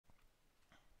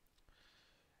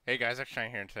Hey guys,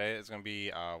 XJ9 here, and today is going to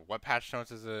be, what patch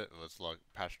notes is it? Let's look,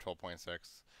 patch 12.6.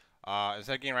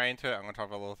 Instead of getting right into it, I'm going to talk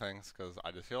about little things, because I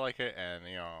just feel like it, and,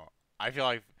 I feel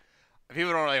like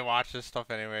people don't really watch this stuff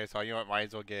anyway, so, might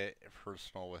as well get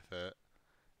personal with it,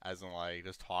 as in, like,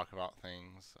 just talk about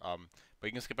things. But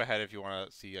you can skip ahead if you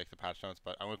want to see, like, the patch notes,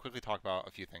 but I'm going to quickly talk about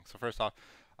a few things. So first off,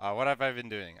 what have I been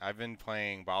doing? I've been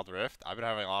playing Wild Rift. I've been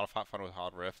having a lot of fun with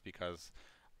Wild Rift, because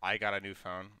I got a new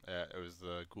phone. It was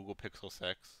the Google Pixel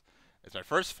 6. It's my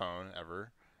first phone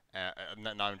ever.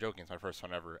 Not even joking, it's my first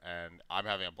phone ever, and I'm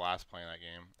having a blast playing that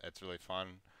game. It's really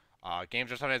fun.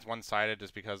 Games are sometimes one-sided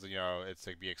just because it's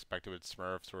like be expected with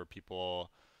Smurfs where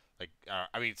people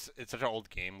I mean it's such an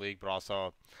old game league, but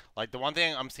also like the one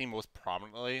thing I'm seeing most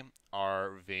prominently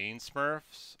are Vayne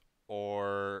Smurfs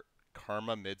or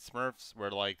Karma mid Smurfs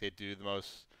where like they do the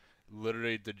most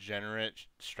literally degenerate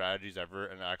strategies ever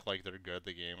and act like they're good at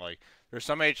the game. Like there's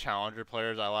so many challenger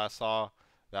players I last saw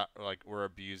that like were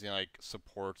abusing like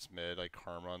supports mid like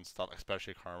Karma and stuff,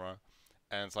 especially Karma.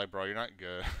 And it's like, bro, you're not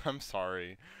good. I'm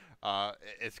sorry.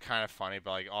 It's kind of funny,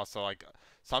 but like also like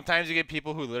sometimes you get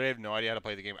people who literally have no idea how to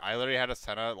play the game. I literally had a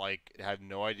Senna like had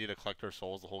no idea to collect their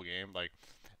souls the whole game. Like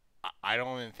I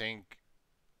don't even think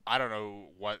I don't know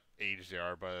what age they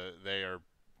are, but they are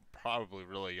probably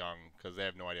really young because they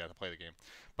have no idea how to play the game.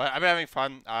 But I've been having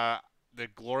fun. The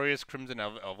glorious Crimson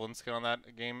Evelyn skin on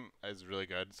that game is really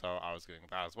good, so I was getting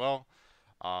that as well.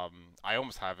 I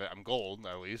almost have it. I'm gold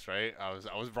at least, right? I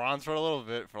was bronze for a little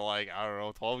bit for like I don't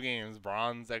know 12 games,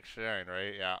 bronze XJ9,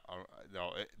 right? Yeah.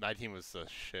 No, my team was the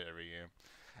shit every game,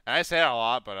 and I say that a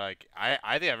lot, but like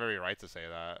I think I have every right to say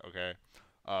that. Okay.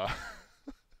 Uh,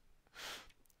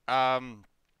 um,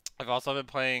 I've also been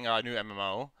playing a new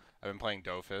MMO. I've been playing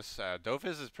Dofus.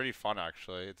 Dofus is pretty fun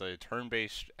actually. It's a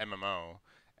turn-based MMO,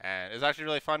 and it's actually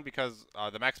really fun because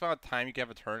the maximum amount of time you can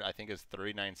have a turn I think is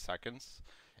 39 seconds.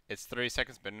 It's 30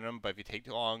 seconds minimum, but if you take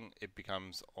too long, it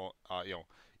becomes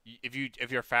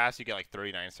if you're fast, you get like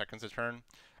 39 seconds a turn.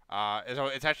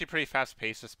 So it's actually pretty fast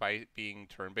paced despite being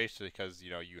turn based because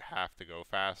you have to go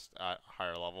fast at a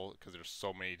higher level because there's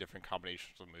so many different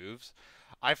combinations of moves.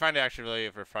 I find it actually really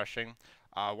refreshing.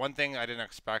 One thing I didn't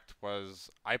expect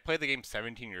was I played the game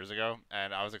 17 years ago,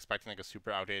 and I was expecting like a super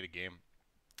outdated game.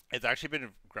 It's actually been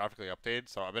graphically updated,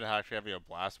 so I've been actually having a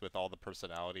blast with all the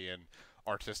personality and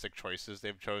artistic choices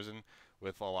they've chosen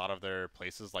with a lot of their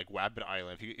places, like Wabbit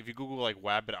Island. If you Google like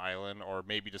Wabbit Island, or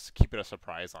maybe just keep it a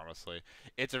surprise, honestly,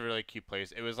 it's a really cute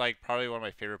place. It was like probably one of my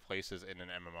favorite places in an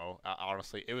MMO.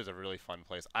 Honestly, it was a really fun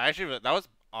place. I actually that was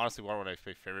honestly one of my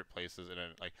favorite places in a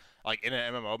like in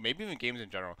an MMO, maybe even games in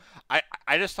general.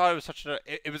 I just thought it was such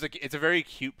it was it's a very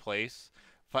cute place.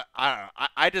 But I don't know.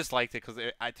 I just liked it because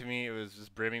to me it was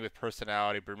just brimming with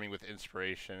personality, brimming with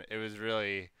inspiration. It was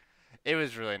really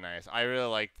nice. I really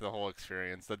liked the whole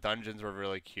experience. The dungeons were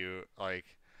really cute.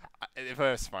 Like it put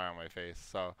a smile on my face.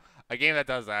 So a game that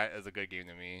does that is a good game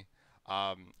to me.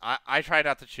 I try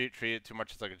not to treat it too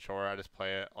much as like a chore. I just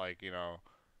play it like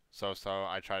so.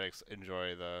 I try to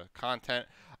enjoy the content.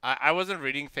 I wasn't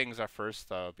reading things at first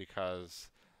though because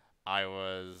I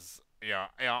was,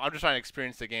 I'm just trying to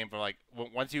experience the game. But like,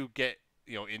 once you get,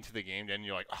 into the game, then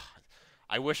you're like, oh,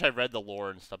 I wish I read the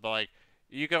lore and stuff. But like,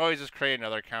 you can always just create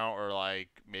another account, or like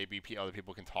maybe other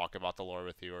people can talk about the lore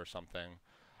with you or something.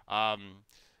 Um,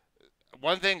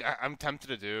 One thing I'm tempted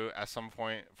to do at some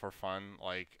point for fun,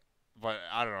 like, but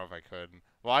I don't know if I could.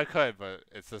 Well, I could, but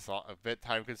it's just a bit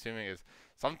time consuming. Is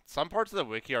some parts of the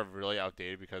wiki are really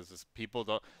outdated because just people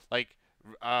don't like.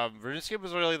 RuneScape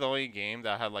was really the only game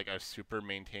that had like a super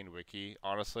maintained wiki,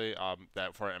 honestly.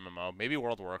 That for an MMO, maybe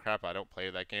World of Warcraft. I don't play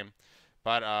that game,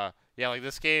 but yeah, like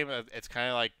this game, it's kind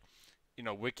of like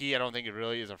wiki. I don't think it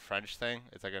really is a French thing.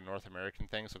 It's like a North American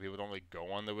thing, so people don't really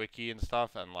go on the wiki and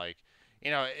stuff. And like,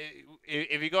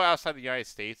 if you go outside the United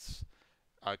States,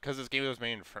 because this game was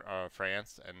made in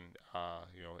France, and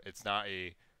it's not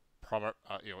a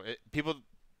people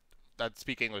that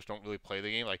speak English don't really play the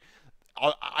game. Like,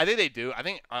 I think they do. I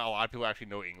think a lot of people actually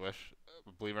know English,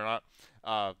 believe it or not.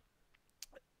 Uh,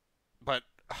 but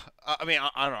I mean,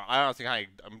 I don't know. I honestly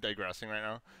I'm digressing right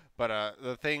now. But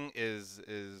the thing is,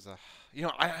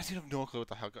 I actually have no clue what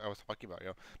the hell I was talking about,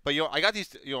 But I got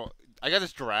I got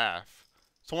this giraffe.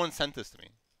 Someone sent this to me.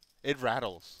 It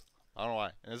rattles. I don't know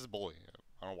why. And this is bully.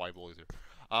 I don't know why bullies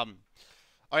are.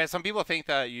 Oh yeah. Some people think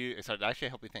that you. Sorry, actually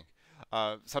help me think.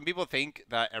 Some people think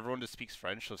that everyone just speaks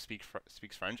French, so speaks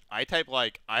French. I type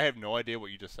like I have no idea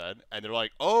what you just said, and they're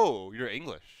like, "Oh, you're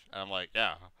English," and I'm like,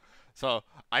 "Yeah." So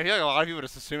I feel like a lot of people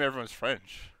just assume everyone's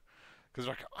French because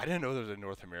like I didn't know there was a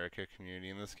North America community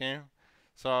in this game.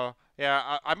 So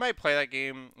yeah, I might play that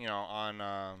game,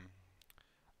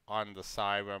 on the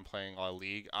side when I'm playing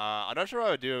League. I'm not sure what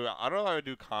I would do. I don't know if I would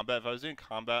do combat. If I was doing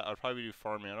combat, I'd probably do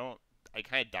farming. I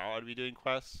kind of doubt I'd be doing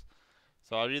quests.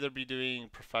 So I'd either be doing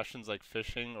professions like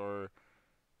fishing or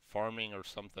farming or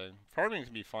something. Farming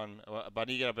can be fun, but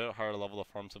you get a bit higher level to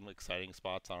farm some exciting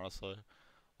spots, honestly.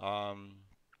 Um,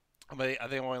 but I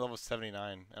think I'm only level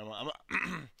 79. And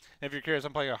if you're curious,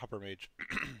 I'm playing a Hupper Mage.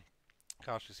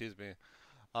 Gosh, excuse me.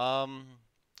 Um,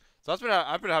 so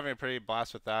I've been having a pretty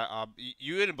blast with that.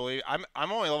 You wouldn't believe I'm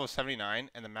only level 79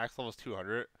 and the max level is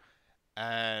 200,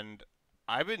 and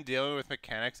I've been dealing with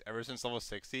mechanics ever since level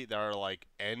 60 that are like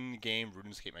end game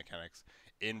RuneScape mechanics.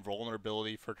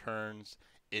 Invulnerability for turns,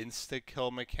 insta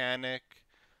kill mechanic,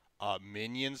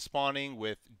 minion spawning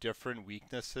with different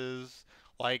weaknesses.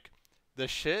 Like the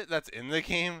shit that's in the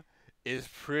game is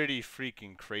pretty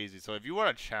freaking crazy. So if you want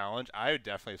a challenge, I would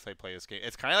definitely say play this game.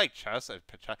 It's kind of like chess,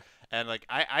 and like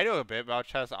I know a bit about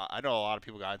chess. I know a lot of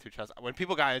people got into chess. When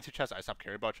people got into chess, I stopped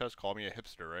caring about chess. Call me a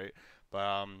hipster, right?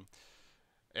 But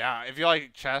yeah, if you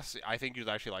like chess, I think you'd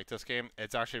actually like this game.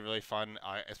 It's actually really fun,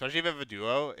 especially if you have a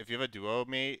duo. If you have a duo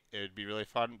mate, it'd be really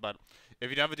fun. But if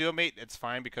you don't have a duo mate, it's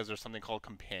fine because there's something called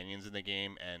companions in the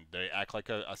game, and they act like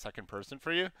a second person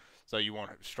for you, so you won't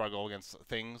struggle against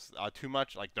things too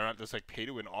much. Like they're not just like pay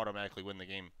to win automatically win the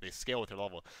game. They scale with your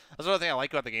level. That's another thing I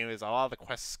like about the game is a lot of the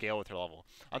quests scale with your level.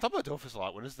 On top of Dofus a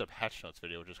lot when this is the patch notes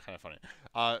video, which is kind of funny.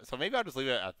 So maybe I'll just leave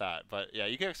it at that. But yeah,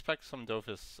 you can expect some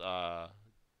Dofus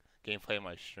gameplay in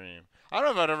my stream. I don't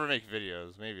know if I'd ever make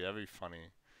videos. Maybe that'd be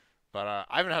funny. But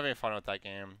I've been having fun with that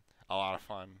game. A lot of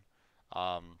fun.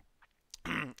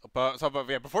 But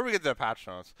yeah, before we get to the patch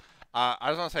notes,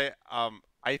 I was gonna say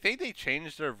I think they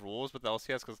changed their rules with the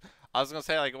LCS because I was gonna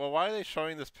say like, well, why are they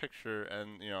showing this picture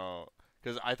and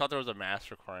because I thought there was a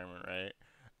mask requirement, right?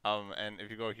 And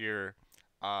if you go here,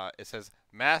 it says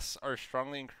masks are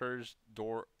strongly encouraged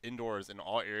indoors in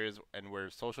all areas and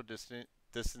where social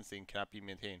distancing cannot be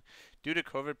maintained. Due to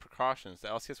COVID precautions, the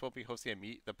LCS won't be hosting a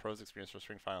Meet the Pros experience for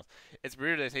spring finals. It's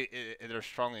weird they say they're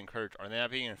strongly encouraged. Are they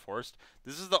not being enforced?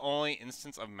 This is the only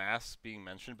instance of masks being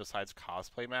mentioned besides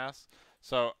cosplay masks.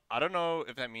 So I don't know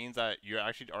if that means that you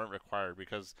actually aren't required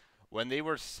because when they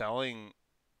were selling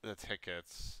the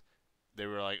tickets, they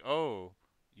were like, "Oh,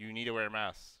 you need to wear a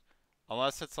mask,"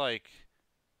 unless it's like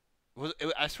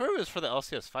I swear it was for the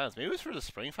LCS finals. Maybe it was for the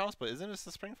spring finals, but isn't this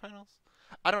the spring finals?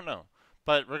 I don't know.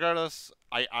 But regardless,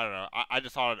 I don't know. I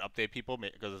just thought I'd update people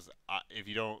because if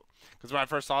you don't, because when I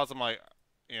first saw this, I'm like,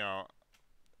 you know,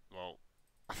 well,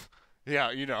 yeah,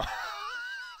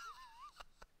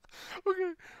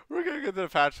 okay, we're gonna get to the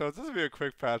patch notes. This will be a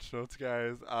quick patch notes,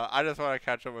 guys. I just want to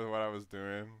catch up with what I was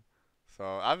doing. So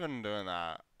I've been doing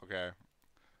that. Okay.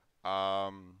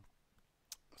 Um.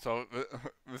 So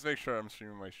let's make sure I'm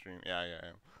streaming my stream. Yeah,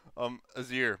 yeah, I am.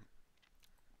 Azir.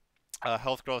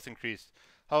 Health growth increased.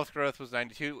 Health growth was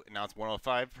 92, now it's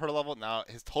 105 per level. Now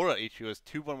his total HP was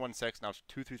 2116, now it's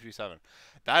 2337.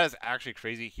 That is actually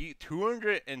crazy. He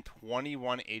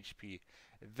 221 HP.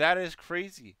 That is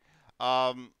crazy.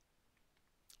 Um,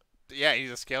 yeah, he's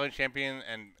a scaling champion,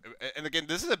 and again,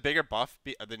 this is a bigger buff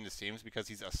than it seems because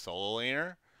he's a solo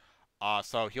laner.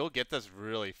 So he'll get this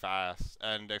really fast,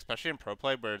 and especially in pro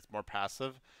play where it's more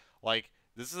passive. Like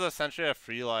this is essentially a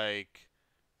free like,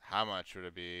 how much would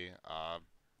it be?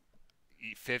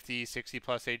 50, 60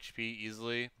 plus HP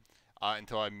easily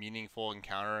until a meaningful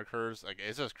encounter occurs. Like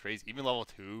it's just crazy. Even level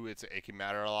 2, it can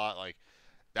matter a lot. Like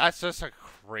that's just a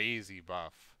crazy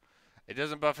buff. It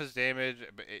doesn't buff his damage,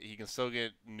 but he can still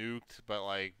get nuked. But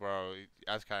like, bro,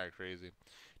 that's kind of crazy.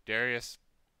 Darius,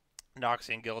 Nox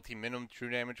and Guillotine minimum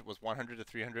true damage was 100 to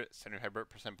 300,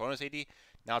 75% bonus AD.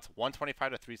 Now it's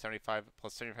 125 to 375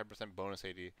 plus 75% bonus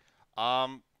AD.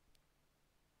 Um,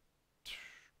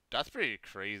 that's pretty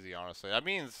crazy, honestly. That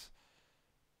means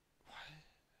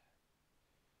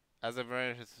as a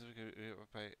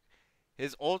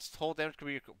his ult's total damage could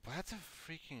be. That's a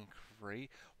freaking crazy.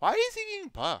 Why is he getting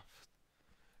buffed?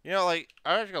 Like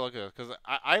I actually gotta look at this because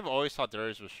I've always thought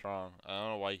Darius was strong. I don't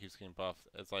know why he keeps getting buffed.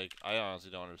 It's like I honestly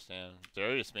don't understand.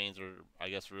 Darius mains are, I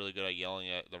guess, really good at yelling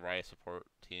at the Riot support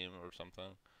team or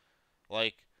something.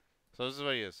 Like, so this is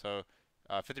what he is. So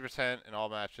 50% in all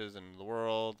matches in the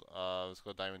world. Let's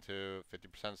go Diamond 2,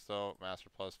 50% still. Master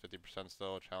Plus, 50%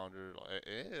 still. Challenger,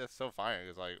 it's still fine.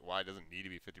 It's like, why doesn't need to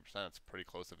be 50%? It's pretty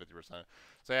close to 50%.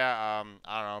 So yeah,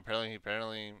 I don't know.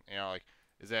 Apparently, like,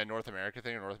 is that a North America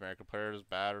thing? Or North American players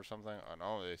bad or something? I don't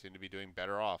know. They seem to be doing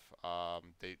better off.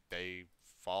 They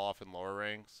fall off in lower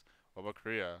ranks. What about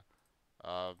Korea?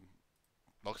 Um,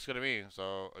 looks good to me.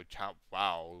 So,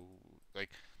 wow.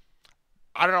 Like,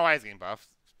 I don't know why he's getting buffed.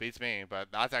 Beats me, but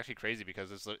that's actually crazy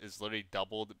because it's literally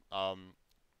doubled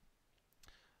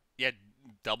Yeah,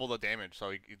 double the damage.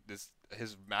 So this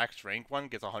his max rank one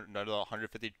gets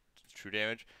 150 true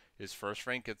damage. His first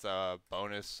rank gets a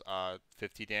bonus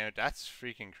 50 damage. That's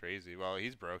freaking crazy. Well,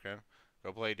 he's broken.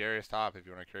 Go play Darius top if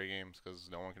you want to carry games because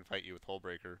no one can fight you with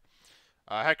Hullbreaker.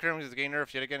 Hecarim is getting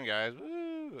nerfed yet again, guys.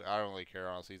 Woo! I don't really care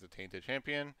honestly. He's a tainted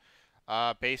champion.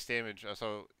 Base damage.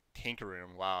 So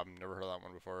Tinkerum. Wow, I've never heard of that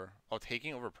one before. Oh,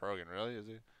 taking over Progan. Really? Is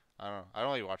he? I don't know. I don't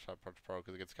really watch that much Pro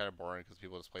because it gets kind of boring because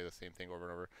people just play the same thing over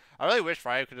and over. I really wish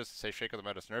Riot could just say shake of the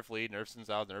meta. Nerf Lead, nerf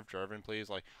Sinzal, nerf Jarvan,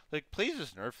 please. Like, please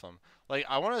just nerf them. Like,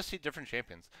 I want to see different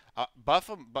champions. Buff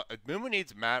them, but Mumu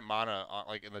needs mad mana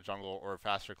like in the jungle or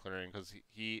faster clearing because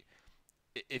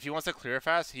if he wants to clear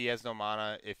fast, he has no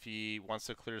mana. If he wants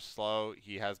to clear slow,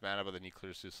 he has mana, but then he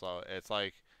clears too slow. It's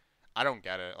like I don't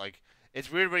get it. Like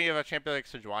it's weird when you have a champion like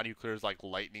Sejuani who clears like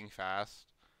lightning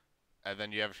fast, and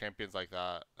then you have champions like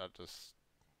that. That just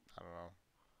I don't know.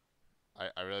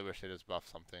 I really wish they just buffed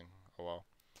something. Oh well.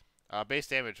 Base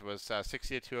damage was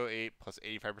 60 to 208 plus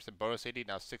 85% bonus 80.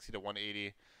 Now 60 to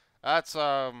 180. That's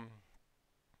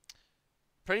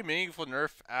pretty meaningful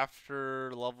nerf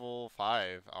after level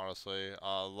 5, honestly.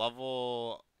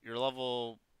 You're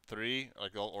level 3,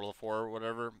 like or level 4 or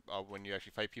whatever, when you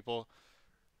actually fight people.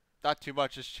 Not too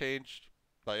much has changed,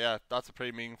 but yeah, that's a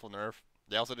pretty meaningful nerf.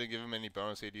 They also didn't give him any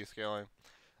bonus AD scaling.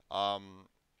 Um,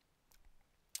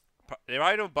 they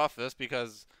probably don't buff this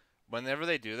because whenever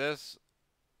they do this,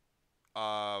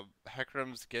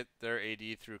 Hecrims get their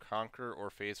AD through Conquer or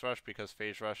Phase Rush because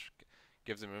Phase Rush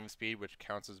gives them movement speed, which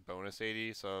counts as bonus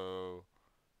AD. So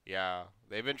yeah,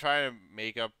 they've been trying to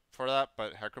make up for that,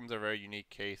 but Hecarim's a very unique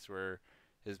case where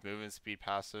his movement speed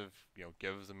passive,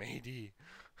 gives him AD.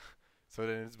 So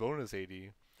then it's bonus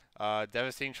AD.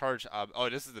 Devastating charge. Oh,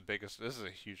 this is the biggest. This is a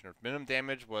huge nerf. Minimum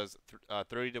damage was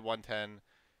 30 to 110,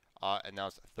 and now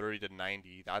it's 30 to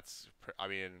 90. I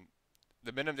mean,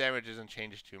 the minimum damage isn't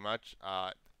changed too much.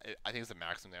 I think it's the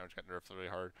maximum damage got nerfed really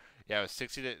hard. Yeah, it was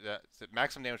 60 to the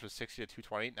maximum damage was 60 to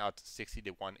 220. Now it's 60 to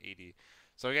 180.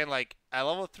 So again, like at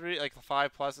level 3, like the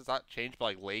 5 plus, it's not changed, but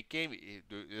like late game,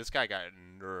 this guy got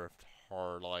nerfed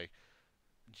hard. Like,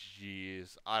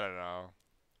 jeez, I don't know.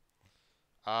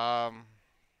 Um,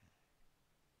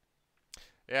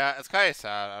 yeah, it's kind of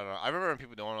sad. I don't know. I remember when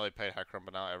people don't really play Hecarim,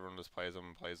 but now everyone just plays him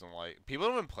and plays him like people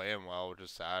don't even play him well, which is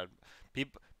sad.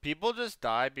 People just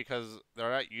die because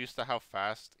they're not used to how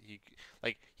fast he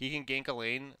can gank a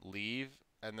lane, leave,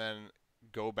 and then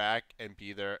go back and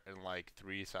be there in like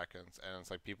 3 seconds. And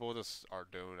it's like people just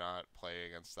do not play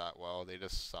against that well. They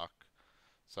just suck.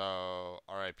 So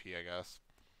RIP, I guess.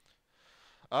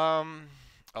 Um,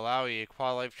 allow a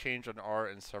quad life change on R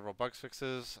and several bug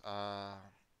fixes.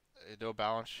 No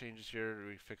balance changes here.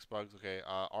 We fix bugs. Okay.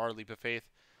 R leap of faith.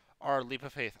 R leap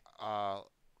of faith.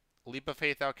 Leap of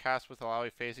faith outcast with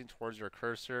allowing facing towards your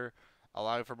cursor,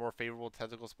 allowing for more favorable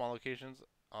tentacle spawn locations.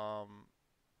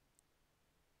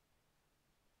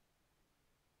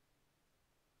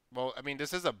 Well, I mean,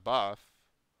 this is a buff.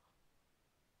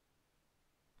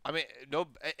 I mean, no,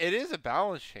 it is a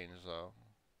balance change though.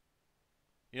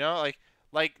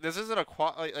 Like this isn't a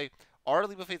quad. Like R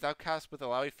leap of faith outcast with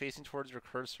allowing facing towards your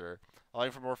cursor,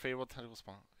 allowing for more favorable tentacle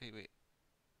spawn. Wait.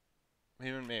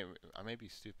 Maybe I may be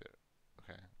stupid.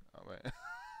 Okay. Oh, wait.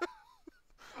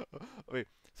 Wait.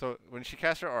 So when she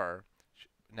casts her R,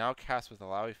 now cast with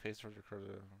allowing face towards your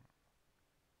cursor.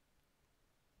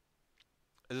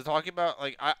 Is it talking about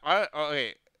like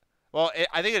okay? Well,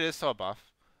 I think it is still a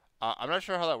buff. I'm not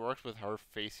sure how that works with her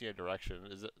facing a direction.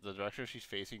 Is it the direction she's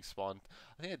facing spawn?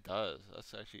 I think it does.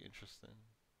 That's actually interesting.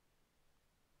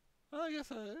 Well, I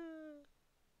guess.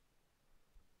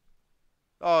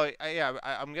 Yeah.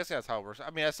 I'm guessing that's how it works.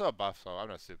 I mean, I still a buff, so I'm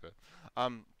not stupid.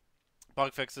 Um,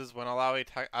 Bug fixes when allowing.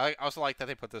 I also like that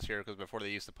they put this here because before they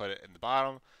used to put it in the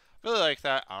bottom. Really like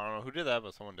that. I don't know who did that,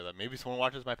 but someone did that. Maybe someone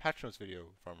watches my Patch Notes video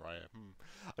from Riot.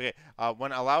 Okay.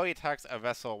 When allowing attacks a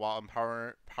vessel while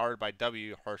powered by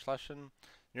W, harsh lesson.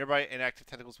 Nearby inactive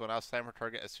tentacles will now slam her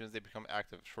target as soon as they become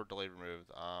active. Short delay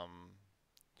removed.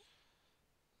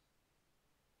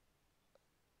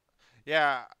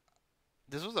 Yeah,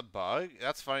 this was a bug.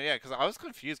 That's funny. Yeah, because I was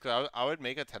confused because I would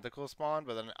make a tentacle spawn,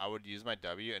 but then I would use my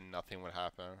W and nothing would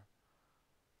happen.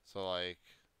 So like,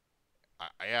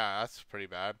 yeah, that's pretty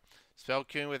bad. Spell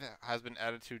queuing with has been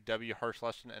added to W Harsh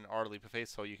Lesson and R Leap of Faith,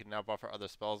 so you can now buffer other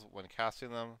spells when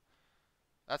casting them.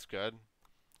 That's good.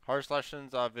 Harsh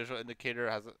Lesson's visual indicator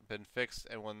has been fixed,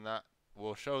 and when that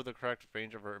will show the correct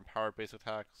range of her empowered base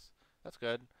attacks. That's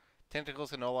good.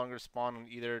 Tentacles can no longer spawn on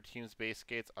either team's base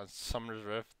gates on Summoner's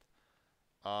Rift.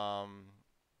 Um,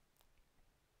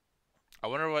 I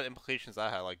wonder what implications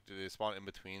that had. Like, do they spawn in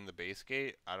between the base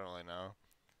gate? I don't really know.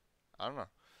 I don't know.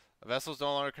 Vessels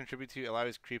no longer contribute to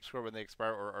Alawi's creep score when they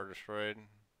expire or are destroyed.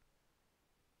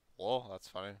 Lol, that's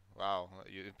funny. Wow,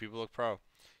 people look pro.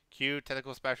 Q,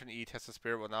 technical splash and E, test of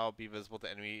spirit will now be visible to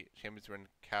enemy champions when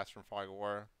cast from Fog of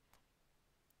War.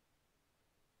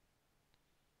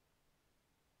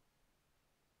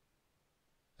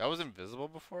 That was invisible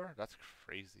before? That's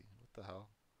crazy. What the hell?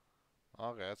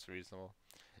 Okay, that's reasonable.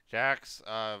 Jax,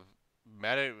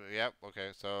 meta, yep, okay,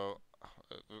 so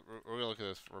we're gonna look at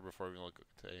this before we look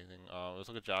at anything. Let's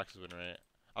look at Jax's win rate.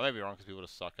 I might be wrong because people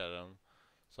just suck at him.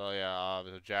 So yeah,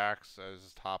 so Jax is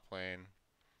his top lane.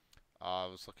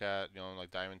 Let's look at, like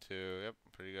Diamond 2. Yep,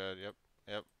 pretty good. Yep,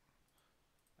 yep.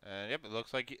 And yep, it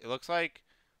looks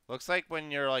like when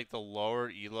you're like the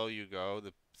lower elo you go,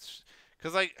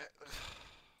 cause like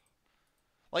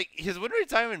his win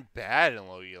rate's not even bad in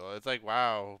low elo. It's like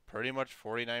wow, pretty much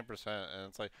 49%, and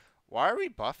it's like why are we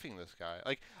buffing this guy?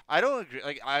 Like I don't agree.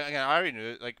 Like I already knew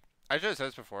it. Like I should have said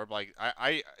this before, but like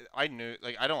I knew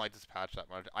like I don't like this patch that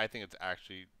much. I think it's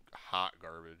actually hot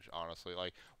garbage, honestly.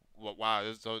 Like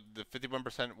wow, so the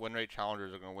 51% win rate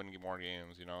challengers are gonna win more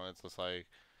games. It's just like.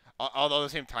 Although at the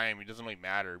same time, it doesn't really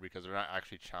matter because they're not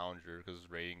actually challenger because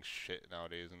ratings shit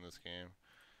nowadays in this game.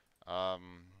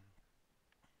 Um,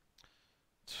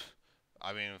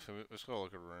 I mean, let's go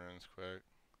look at runes quick.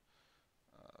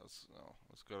 Let's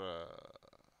go to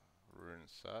rune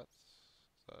sets.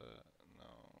 No,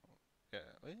 yeah,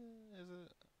 is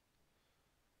it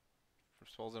for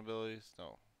spells and abilities?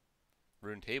 No,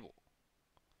 rune table.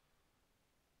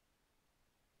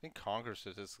 I think Conquer's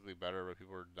statistically better, but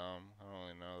people are dumb. I don't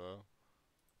really know though.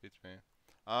 Beats me.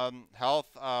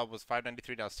 Health was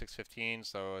 593, now 615,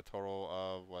 so a total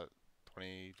of what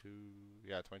 22?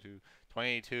 Yeah, 22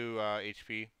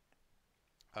 HP.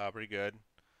 Pretty good.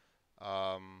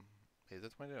 Is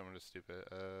it 22? I'm just stupid.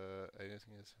 I think it's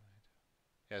 22.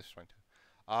 Yeah, it's 22.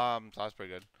 So that's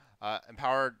pretty good.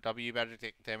 Empowered W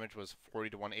magic damage was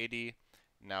 40 to 180.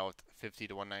 Now it's 50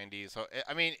 to 190. So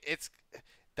I mean, it's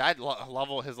that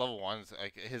level. His level ones,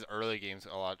 like his early game's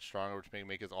a lot stronger, which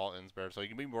make his all ins better. So he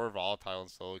can be more volatile in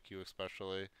solo queue,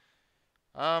 especially.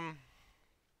 Um,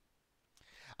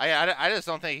 I just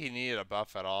don't think he needed a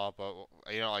buff at all. But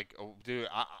like, dude,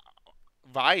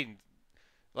 Vine,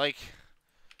 like,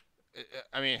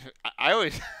 I mean, I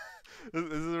always. This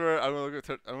is where I'm gonna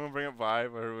I'm gonna bring up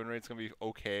Vibe, where her win rate's gonna be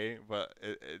okay, but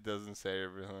it doesn't say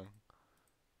everything.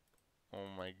 Oh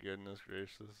my goodness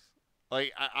gracious!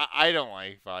 Like I don't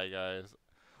like Vi guys.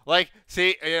 Like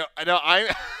see I know I'm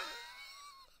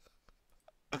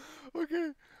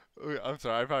okay. Okay, I'm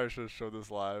sorry. I probably should have showed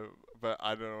this live, but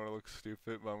I don't want to look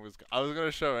stupid. But I was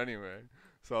gonna show anyway.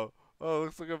 So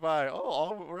let's look at Vi. Oh,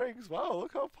 all ranks. Wow,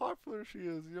 look how popular she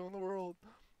is. In the world.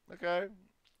 Okay.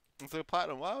 It's like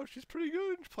platinum. Wow, she's pretty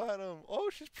good in platinum. Oh,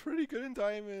 she's pretty good in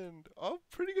diamond. Oh,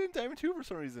 pretty good in diamond too for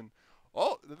some reason.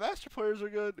 Oh, the master players are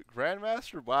good.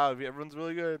 Grandmaster. Wow, everyone's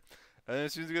really good. And then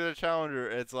as soon as you get a challenger,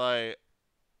 it's like,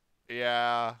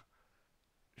 yeah,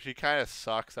 she kind of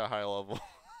sucks at high level.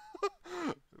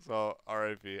 So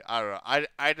RIP. I don't know.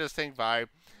 I just think Vi.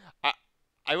 I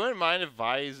I wouldn't mind if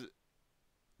Vi's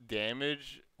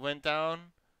damage went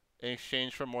down in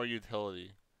exchange for more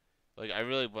utility. Like I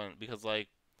really wouldn't because like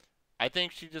I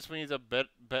think she just needs a bit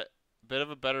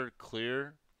of a better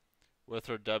clear with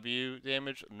her W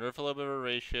damage, nerf a little bit of her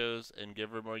ratios, and give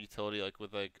her more utility, like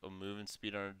with like a movement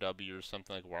speed on her W or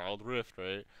something like Wild Rift,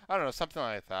 right? I don't know, something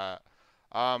like that.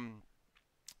 Um,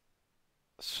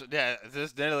 so, yeah,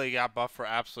 this Nidalee got buffed for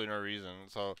absolutely no reason.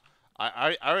 So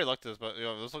I already looked at this, but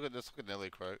let's look at Nidalee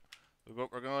quick.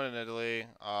 We're going to Nidalee.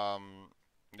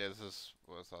 Yeah, this is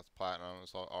that's platinum.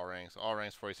 It's all ranks. All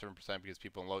ranks 47% because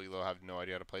people in low elo have no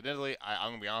idea how to play Nidalee.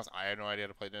 I'm gonna be honest. I have no idea how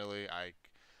to play Nidalee.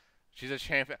 She's a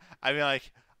champion. I mean,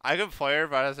 like I could play her,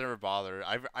 but I just never bothered.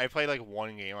 I played like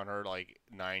one game on her like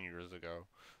 9 years ago.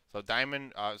 So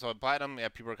diamond, so platinum. Yeah,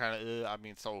 people are kind of. I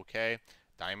mean, it's okay.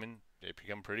 Diamond, they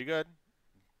become pretty good.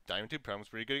 Diamond 2 becomes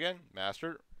pretty good again.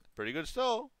 Master, pretty good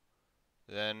still.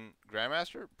 Then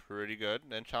Grandmaster, pretty good.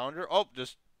 Then Challenger, oh,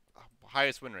 just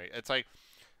highest win rate. It's like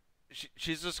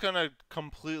she's just gonna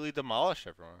completely demolish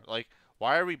everyone. Like,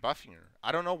 why are we buffing her?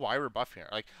 I don't know why we're buffing her.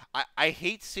 Like, I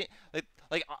hate seeing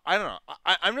like I don't know.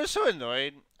 I'm just so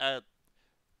annoyed at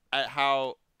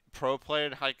how pro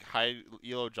played like high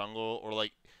elo jungle or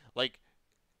like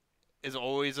is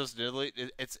always just Nidalee.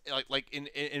 It's like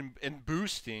in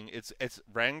boosting. It's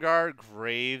Rengar,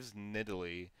 Graves,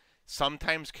 Nidalee,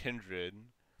 sometimes Kindred,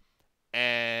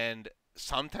 and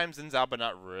sometimes Zinzao, but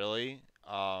not really.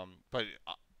 But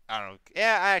I don't know.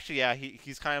 Yeah, actually, yeah,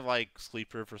 he's kind of like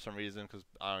sleeper for some reason because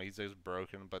I don't know, he's just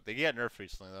broken. But they get nerfed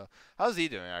recently though. How's he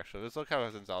doing actually? Let's look how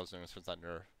Zinzao's doing since that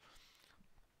nerf.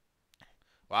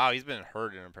 Wow, he's been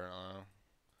hurting apparently.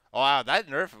 Oh wow, that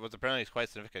nerf was apparently quite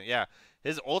significant. Yeah,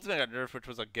 his ultimate got nerfed, which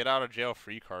was a get out of jail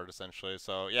free card essentially.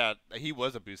 So yeah, he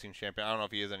was a boosting champion. I don't know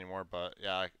if he is anymore, but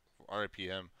yeah, RIP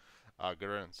him. Good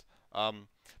riddance. Um,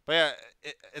 but yeah,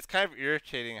 it's kind of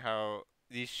irritating how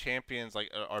these champions like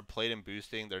are played in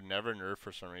boosting. They're never nerfed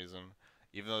for some reason,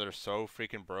 even though they're so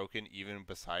freaking broken, even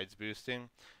besides boosting.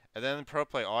 And then in pro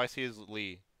play, all I see is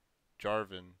Lee,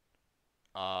 Jarvan,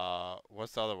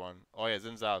 what's the other one? Oh yeah,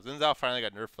 Xin Zhao. Xin Zhao finally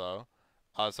got nerfed though.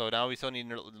 So now we still need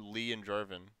Lee and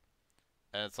Jarvan,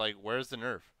 and it's like, where's the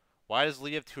nerf? Why does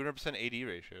Lee have 200% AD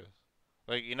ratios?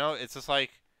 Like, it's just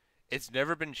like, it's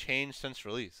never been changed since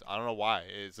release. I don't know why.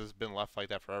 It's just been left like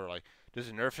that forever. Like,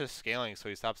 just nerf his scaling so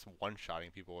he stops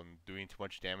one-shotting people and doing too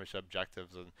much damage to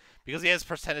objectives, and because he has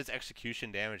percentage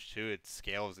execution damage too, it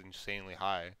scales insanely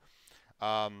high.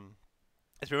 Um,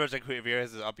 it's pretty much like if he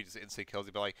has his up, he just instantly kills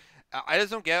you. But like, I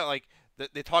just don't get it. Like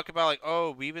they talk about like,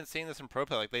 oh, we've been seeing this in pro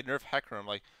play. Like they nerf Hecarim.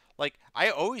 Like I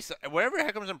always whenever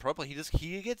Hecarim's in pro play, he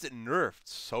gets nerfed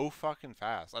so fucking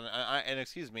fast. And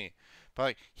excuse me, but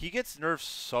like he gets nerfed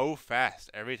so fast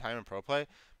every time in pro play.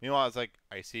 Meanwhile, it's like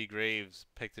I see Graves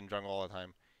picked in jungle all the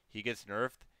time. He gets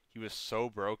nerfed. He was so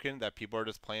broken that people are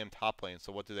just playing him top lane.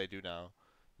 So what do they do now?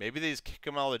 Maybe they just kick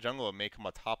him out of the jungle and make him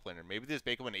a top laner. Maybe they just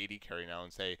make him an AD carry now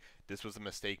and say this was a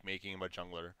mistake making him a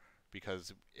jungler,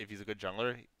 because if he's a good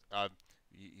jungler, uh,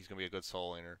 he's gonna be a good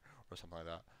solo laner or something like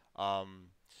that.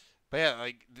 But yeah,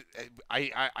 like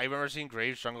I remember seeing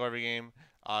Graves jungle every game.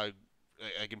 Like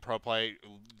in pro play,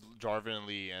 Jarvan and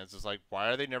Lee, and it's just like, why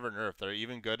are they never nerfed? They're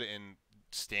even good in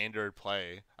standard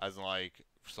play, as in like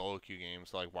solo queue games.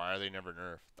 So like, why are they never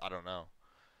nerfed? I don't know.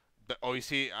 But oh, you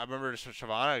see, I remember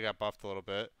Shyvana got buffed a little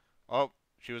bit. Oh,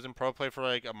 she was in pro play for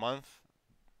like a month,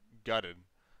 gutted.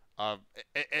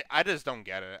 I just don't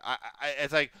get it.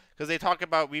 It's like, because they talk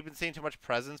about we've been seeing too much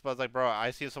presence, but it's like, bro,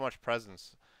 I see so much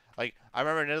presence. Like I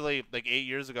remember in Italy, like 8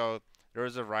 years ago, there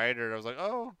was a rioter that was like,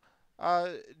 oh,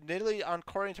 Italy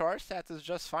according to our stats is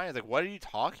just fine. It's like, what are you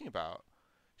talking about?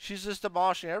 She's just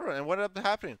demolishing everyone. And what ended up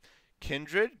happening?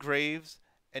 Kindred, Graves,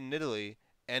 and Nidalee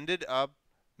ended up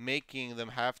making them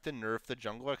have to nerf the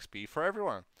jungle XP for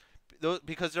everyone,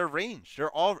 because they're ranged.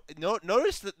 They're all no.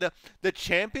 Notice that the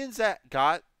champions that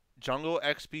got jungle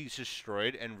XP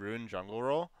destroyed and ruined jungle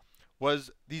role was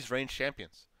these ranged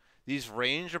champions. These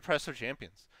ranged oppressive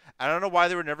champions. I don't know why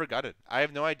they were never gutted. I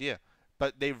have no idea.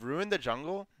 But they ruined the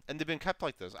jungle, and they've been kept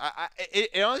like this.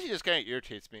 It honestly just kind of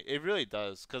irritates me. It really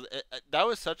does, because that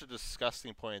was such a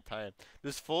disgusting point in time.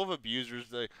 Just full of abusers.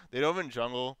 They don't even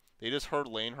jungle. They just herd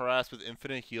lane harass with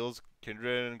infinite heals.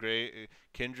 Kindred and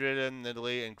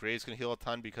Nidalee, and Gray's can heal a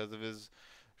ton because of his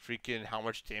freaking how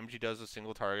much damage he does to a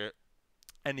single target.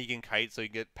 And he can kite, so you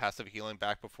get passive healing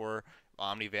back before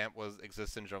Omnivamp was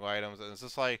exists in jungle items. And it's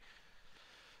just like,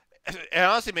 it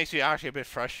honestly makes me actually a bit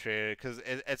frustrated, because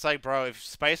it's like, bro, if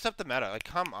spice up the meta, like,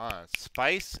 come on,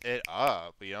 spice it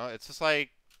up. It's just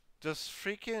like, just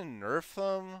freaking nerf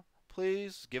them,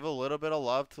 please. Give a little bit of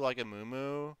love to like a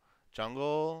Mumu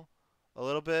jungle, a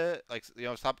little bit. Like,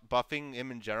 stop buffing him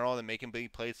in general and make him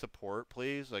play support,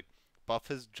 please. Like, buff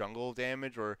his jungle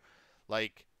damage, or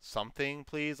like something,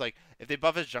 please. Like, if they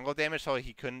buff his jungle damage so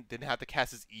he didn't have to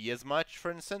cast his E as much,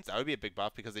 for instance, that would be a big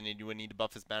buff, because then you would need to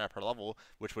buff his mana per level,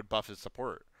 which would buff his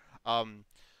support. Um,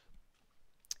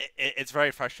 it's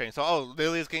very frustrating. So, oh,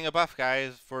 Lily's getting a buff,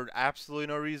 guys, for absolutely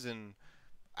no reason.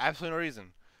 Absolutely no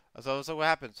reason. So what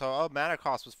happened? So, oh, mana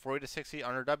cost was 40 to 60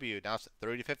 on her W. Now it's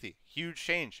 30 to 50. Huge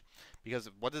change. Because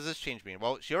what does this change mean?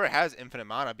 Well, she already has infinite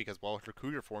mana, because, well, her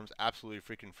Cougar form's absolutely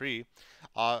freaking free.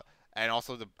 And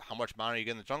also how much mana you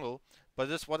get in the jungle. But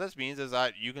what this means is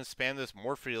that you can spam this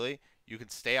more freely. You can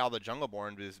stay out of the jungle more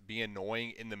and just be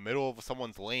annoying in the middle of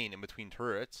someone's lane in between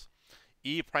turrets.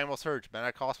 E Primal Surge.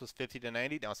 Mana cost was 50 to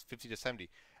 90. Now it's 50 to 70.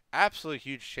 Absolutely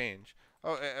huge change.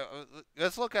 Oh,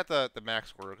 let's look at the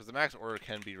max order, because the max order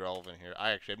can be relevant here.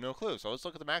 I actually have no clue, so let's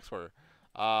look at the max order.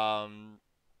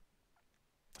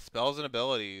 Spells and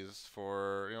abilities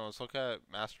for, let's look at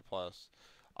Master Plus.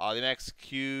 The max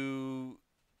QEW,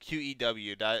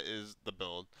 that is the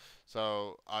build.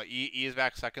 So E is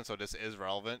back second, so this is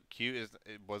relevant.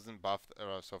 It wasn't buffed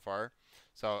so far,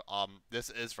 so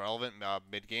this is relevant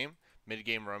mid game. Mid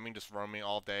game roaming, just roaming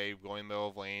all day, going middle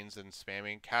of lanes and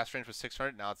spamming. Cast range was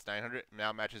 600, now it's 900.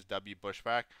 Now matches W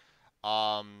Bushback.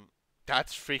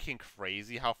 That's freaking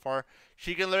crazy how far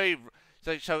she can literally.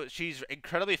 So she's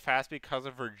incredibly fast because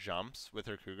of her jumps with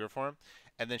her Cougar form,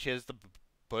 and then she has the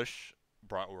brush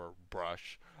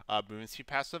movement speed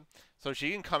passive, so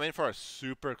she can come in for a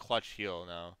super clutch heal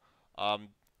now.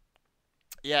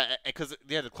 Yeah, because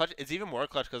yeah, the clutch it's even more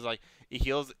clutch because like it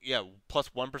heals yeah plus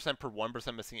 1% per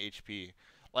 1% missing HP.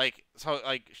 Like so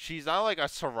like she's not like a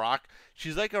Sirach.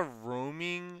 She's like a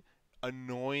roaming,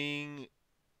 annoying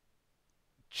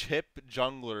chip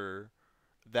jungler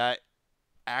that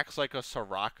acts like a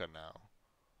Soraka now.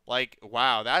 Like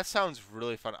wow, that sounds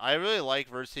really fun. I really like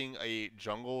versing a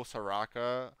jungle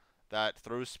Soraka that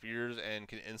throws spears and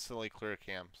can instantly clear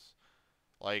camps.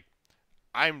 Like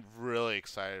I'm really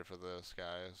excited for this,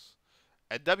 guys.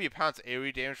 At W Pounce,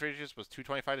 AoE damage radius was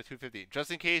 225 to 250.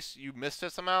 Just in case you missed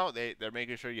it somehow, they're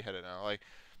making sure you hit it now. Like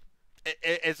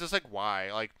it's just like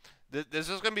why? Like this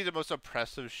is gonna be the most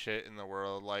oppressive shit in the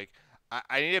world. Like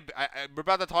I need to. We're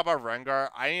about to talk about Rengar.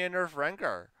 I need to nerf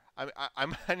Rengar.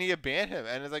 I need to ban him.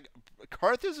 And it's like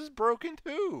Karthus is broken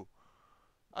too.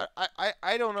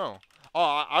 I don't know.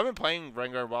 Oh, I've been playing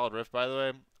Rengar Wild Rift by the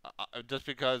way, just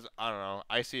because I don't know.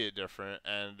 I see it different,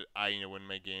 and I need to win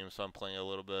my game, so I'm playing a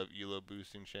little bit of elo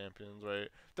boosting champions, right?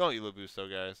 Don't elo boost though,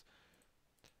 guys.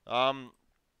 Um,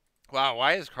 wow,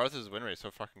 why is Karthus' win rate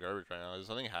so fucking garbage right now? Did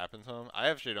something happen to him? I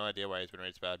have actually no idea why his win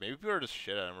rate's bad. Maybe people are just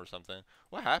shit at him or something.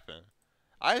 What happened?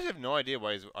 I just have no idea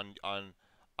why he's on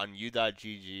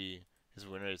u.gg. His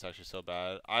win rate is actually so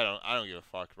bad. I don't give a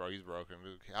fuck, bro. He's broken.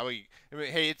 How about you, I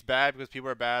mean, hey, it's bad because people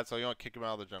are bad, so you don't kick him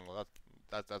out of the jungle.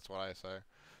 That's what I say.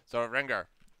 So Rengar,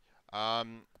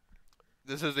 um,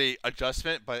 this is a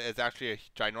adjustment, but it's actually a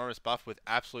ginormous buff with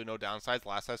absolutely no downsides.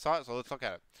 Last I saw it, so let's look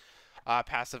at it.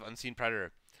 Passive Unseen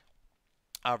Predator.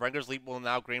 Rengar's Leap will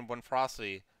now gain 1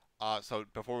 ferocity. So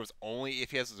before it was only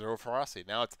if he has 0 ferocity.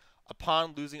 Now it's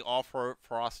upon losing all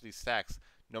ferocity stacks,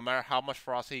 no matter how much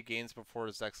ferocity he gains before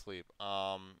his next leap.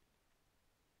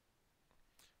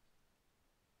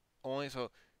 Only so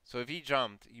if he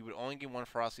jumped, he would only gain 1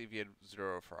 ferocity if he had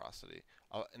 0 ferocity.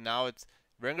 Now it's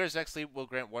Rengar's next leap will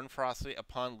grant 1 ferocity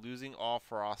upon losing all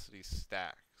ferocity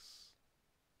stacks,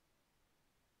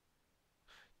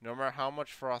 no matter how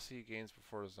much ferocity he gains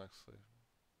before his next leap.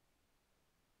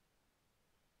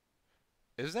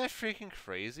 Isn't that freaking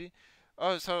crazy?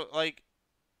 Oh, so like,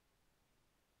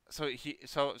 so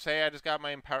say I just got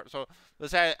my empower. So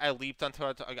let's say I leaped onto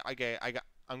it. Okay,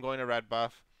 I'm going to red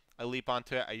buff. I leap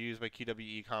onto it. I use my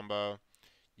QWE combo,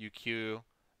 UQ,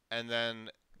 and then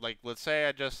like let's say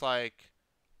I just like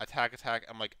attack.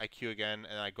 I'm like I Q again,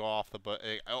 and I go off the bush.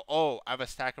 Oh, I have a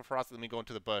stack of frost. Let me go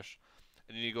into the bush,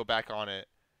 and then you go back on it.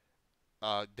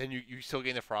 Then you still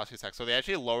gain the ferocity attack. So they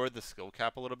actually lowered the skill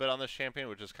cap a little bit on this champion,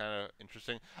 which is kind of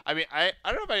interesting. I mean, I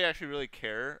don't know if I actually really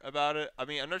care about it. I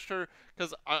mean, I'm not sure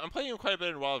because I'm playing him quite a bit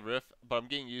in Wild Rift, but I'm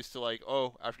getting used to like,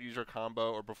 oh, after user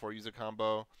combo or before user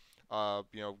combo,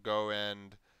 go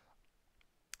and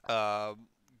uh,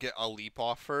 get a leap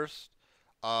off first.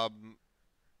 Um,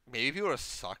 maybe people are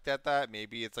sucked at that.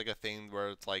 Maybe it's like a thing where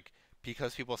it's like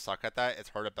because people suck at that, it's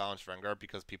hard to balance Rengar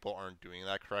because people aren't doing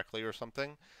that correctly or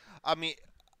something. I mean,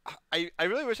 I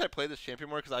really wish I played this champion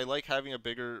more because I like having a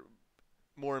bigger,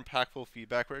 more impactful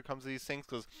feedback when it comes to these things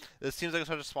because this seems like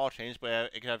such a small change,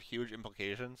 but it can have huge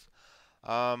implications.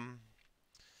 Um,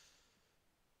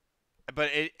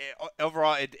 but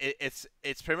overall it's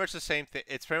pretty much the same thing.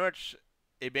 It's pretty much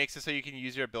it makes it so you can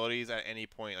use your abilities at any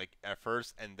point, like at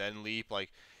first and then leap.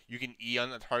 Like you can E on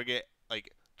the target,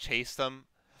 like chase them.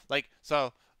 Like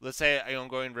so, let's say I'm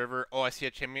going river. Oh, I see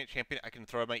a champion. I can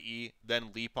throw my E,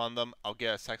 then leap on them. I'll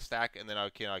get a sex stack, and then I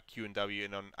can Q and W,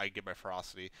 and then I get my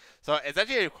ferocity. So it's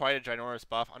actually quite a ginormous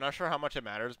buff. I'm not sure how much it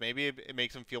matters. Maybe it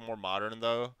makes him feel more modern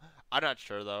though. I'm not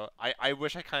sure though. I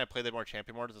wish I kind of played it more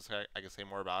champion more, just so I could say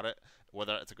more about it,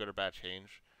 whether it's a good or bad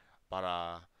change. But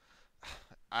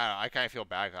I kind of feel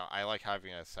bad. I like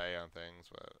having a say on things,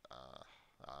 but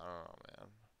I don't know, man.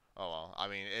 Oh well. I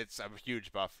mean, it's a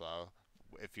huge buff though,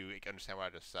 if you understand what I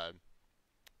just said.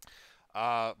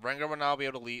 Rengar will now be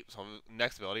able to leap. So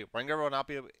next ability, Rengar will not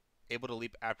be able to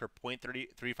leap after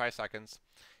 0.35 seconds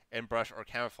in brush or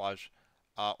camouflage,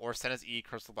 or send his E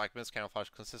Crystal Black Mist camouflage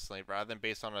consistently, rather than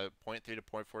based on a 0.3 to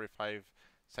 0.45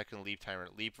 second leap timer.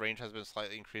 Leap range has been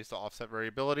slightly increased to offset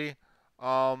variability.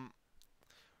 Um,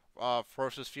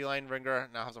 Ferocious Feline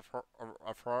Rengar now has a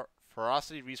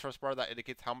ferocity resource bar that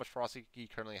indicates how much ferocity he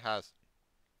currently has.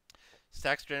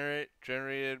 Stacks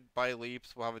generated by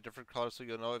leaps will have a different color, so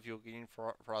you'll know if you'll gain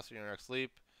ferocity in your next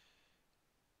leap.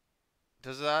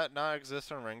 Does that not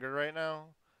exist on Rengar right now?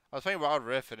 I was playing Wild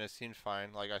Rift and it seems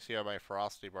fine. Like I see on my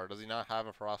ferocity bar. Does he not have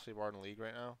a ferocity bar in the league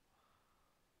right now?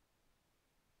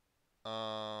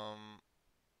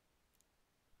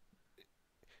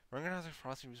 Rengar has a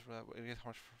ferocity boost for that. It gets how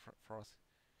much ferocity?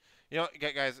 You know,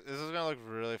 guys, this is gonna look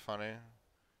really funny,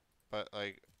 but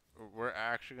like, we're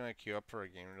actually gonna queue up for a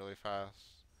game really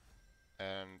fast,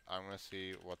 and I'm gonna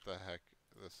see what the heck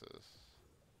this is.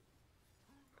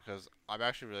 Because I'm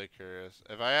actually really curious.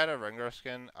 If I had a Rengar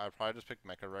skin, I'd probably just pick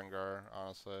Mecha Rengar,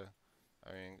 honestly.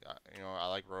 I mean, you know, I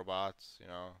like robots, you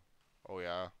know. Oh,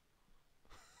 yeah.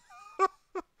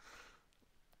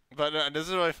 But this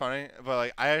is really funny. But,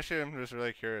 like, I actually am just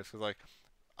really curious. Because, like,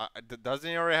 doesn't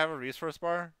he already have a resource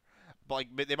bar? But,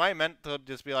 like, they might meant to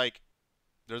just be, like,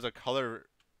 there's a color,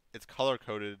 it's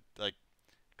color-coded, like,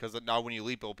 because now when you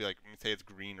leap, it'll be, like, say it's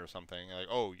green or something. Like,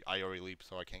 oh, I already leaped,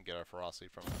 so I can't get a ferocity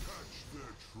from it.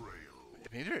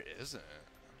 Maybe there isn't.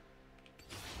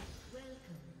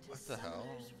 What the hell?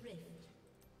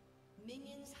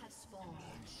 Minions have spawned.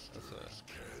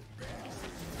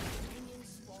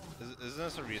 Isn't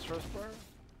this a resource bar?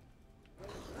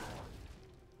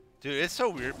 Dude, it's so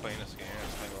weird playing this game. I'm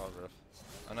playing Wild Rift.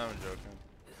 I'm not even joking.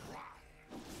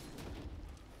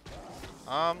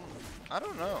 I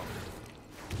don't know.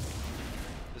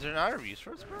 Is there not a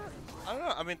resource bar? I don't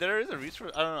know. I mean, there is a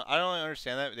resource. I don't know. I don't really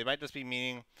understand that. They might just be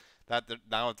meaning that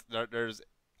now there's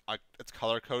it's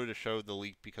color coded to show the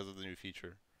leap because of the new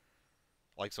feature.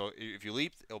 Like, so if you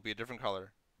leaped, it'll be a different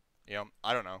color. You know,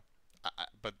 I don't know.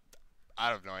 But I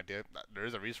have no idea. There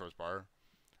is a resource bar.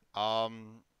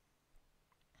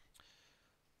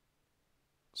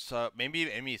 So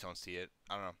maybe enemies don't see it.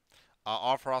 I don't know.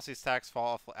 All ferocity stacks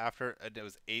fall off after it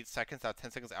was 8 seconds out of 10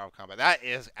 seconds out of combat. That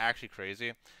is actually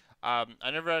crazy. I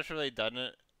never actually really done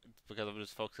it because I'm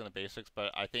just focusing on the basics.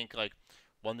 But I think like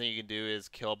one thing you can do is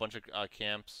kill a bunch of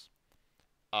camps.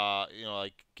 You know,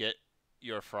 like get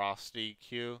your ferocity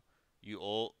Q, you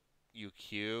ult, you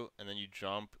Q, and then you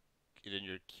jump. Then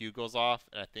your Q goes off,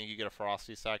 and I think you get a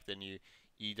ferocity stack. Then you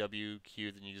EW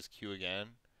Q, then you just Q again.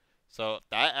 So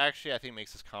that actually I think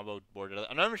makes this combo more.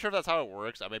 I'm not even sure if that's how it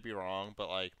works. I might be wrong, but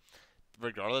like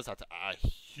regardless, that's a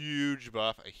huge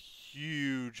buff. A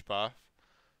huge buff.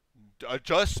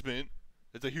 Adjustment.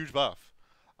 It's a huge buff.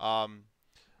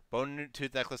 Bone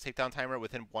Tooth Necklace takedown timer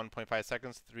within 1.5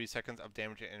 seconds, 3 seconds of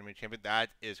damage to enemy champion. That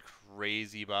is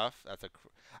crazy buff. That's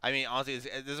I mean, honestly,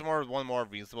 this is one more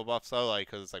reasonable buff, though, like,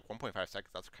 because it's like 1.5 seconds.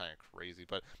 That's kind of crazy,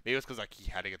 but maybe it's because like he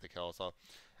had to get the kill. So,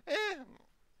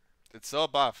 it's still a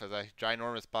buff. It's a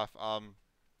ginormous buff.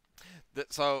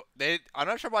 So I'm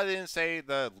not sure why they didn't say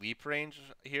the leap range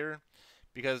here,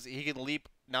 because he can leap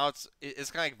now.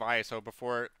 It's kind of like Vi. So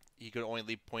before, he could only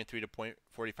leap 0.3 to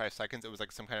 0.45 seconds. It was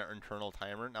like some kind of internal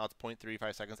timer. Now it's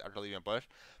 0.35 seconds after leaving a bush.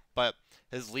 But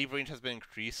his leap range has been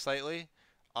increased slightly.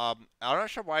 I'm not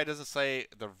sure why it doesn't say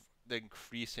the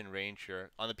increase in range here.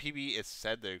 On the PB, it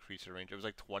said the increase in range. It was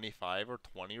like 25 or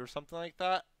 20 or something like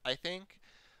that, I think.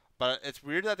 But it's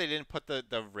weird that they didn't put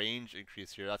the range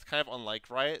increase here. That's kind of unlike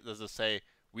Riot. Does it say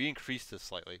we increased this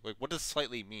slightly? Like, what does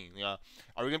slightly mean? Yeah,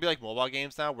 are we gonna be like mobile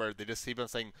games now, where they just keep on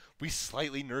saying we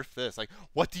slightly nerfed this? Like,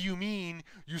 what do you mean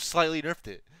you slightly nerfed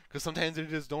it? Because sometimes they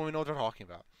just don't even know what they're talking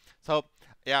about. So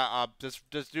yeah,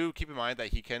 just do keep in mind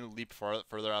that he can leap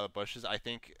further out of the bushes. I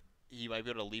think he might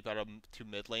be able to leap out of to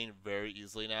mid lane very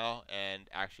easily now and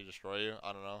actually destroy you.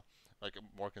 I don't know, like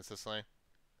more consistently.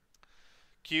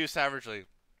 Q savagely.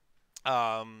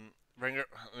 Rengar.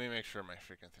 Let me make sure my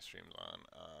freaking stream's on.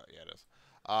 Yeah, it is.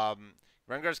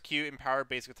 Rengar's Q empowered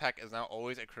basic attack is now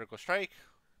always a critical strike.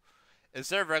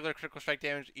 Instead of regular critical strike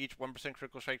damage, each 1%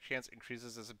 critical strike chance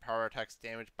increases this empower attack's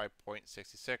damage by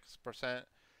 0.66%,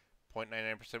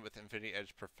 0.99% with Infinity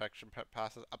Edge Perfection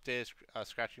passes. Updated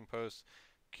scratching post.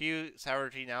 Q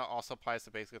Savagery now also applies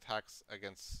to basic attacks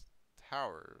against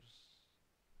towers.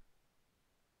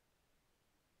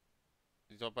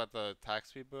 You talk about the attack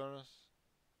speed bonus?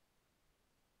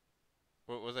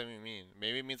 What does that mean?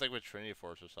 Maybe it means like with Trinity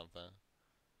Force or something.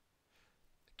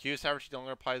 Q Savagery no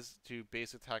longer applies to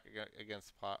base attack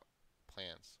against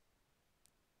plants.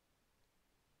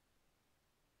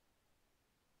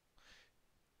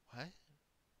 What?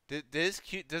 Does this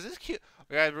Q?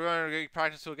 Oh, guys, we're gonna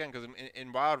practice it again because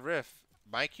in Wild Rift,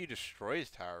 my Q destroys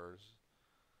towers.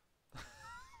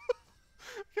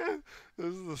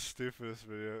 This is the stupidest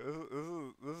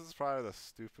video. This is probably the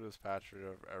stupidest patch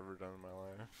I've ever done in my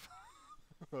life.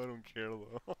 I don't care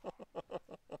though.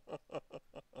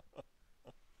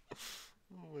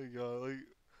 Oh my god,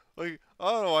 like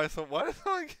I don't know why is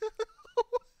like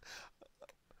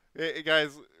hey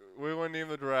guys, we want to name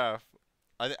the giraffe.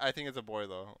 I think it's a boy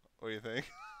though. What do you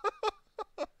think?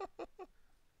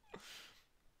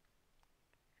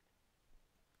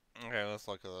 Okay, let's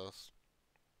look at this.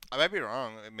 I might be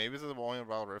wrong. Maybe this is only a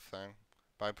Wild Rift thing,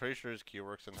 but I'm pretty sure his Q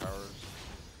works in towers.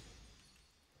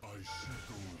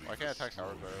 Why can't I attack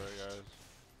towers right away, guys?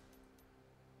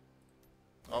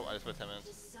 Oh, I just put 10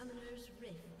 minutes.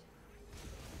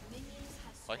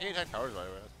 Why can't you attack towers right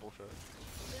away? That's bullshit.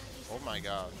 Oh my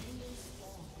god.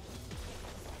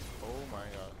 Oh my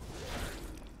god.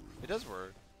 It does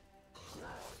work.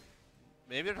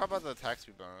 Maybe they're talking about the attack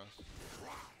speed bonus.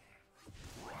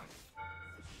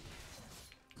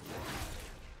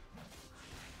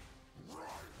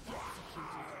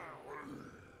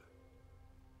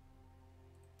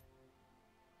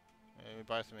 Maybe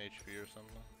buy some HP or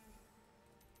something.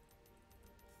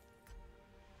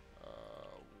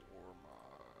 War mod.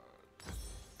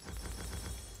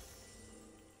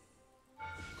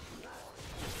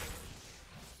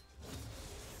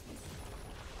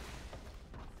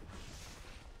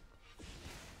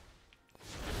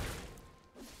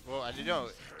 Well, I do know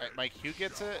my Q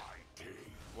gets it.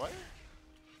 What?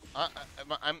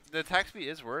 The attack speed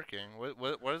is working.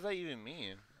 What does that even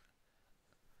mean?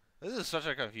 This is such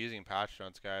a confusing patch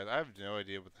notes, guys. I have no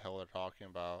idea what the hell they're talking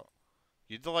about.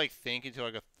 You have to like think into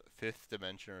like a fifth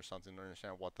dimension or something to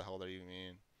understand what the hell they even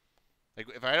mean. Like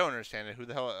if I don't understand it, who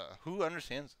the hell who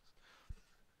understands this?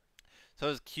 So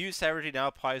his Q savagery now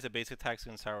applies to basic attacks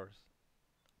against towers.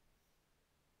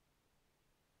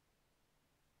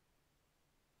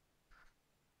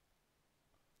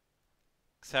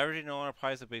 Savagery no longer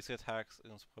applies to basic attacks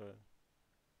against player.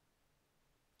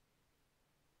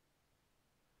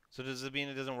 So does it mean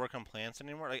it doesn't work on plants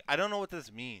anymore? Like I don't know what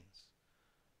this means.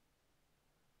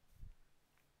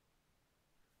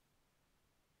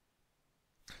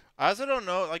 I also don't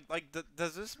know.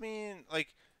 Does this mean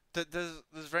like does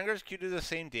Rengar's Q do the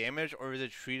same damage, or is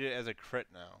it treated as a crit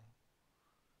now?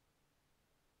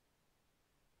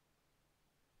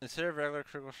 Instead of regular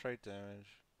critical strike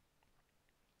damage.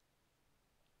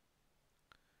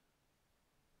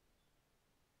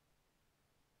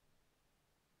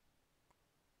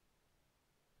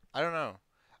 I don't know.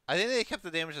 I think they kept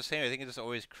the damage the same. I think it just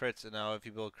always crits, and now if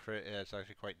you build crit, yeah, it's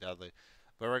actually quite deadly.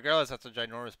 But regardless, that's a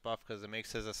ginormous buff because it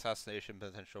makes his assassination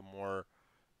potential more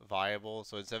viable.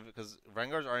 So instead, because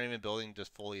Rengars aren't even building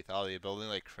just full lethality, they're building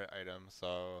like crit items.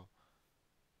 So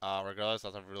regardless,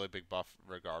 that's a really big buff.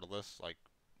 Regardless, like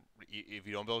if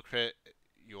you don't build crit,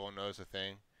 you won't notice a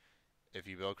thing. If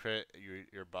you build crit,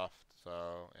 you're buffed.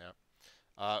 So yeah.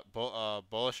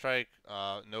 Bola strike,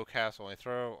 no cast, only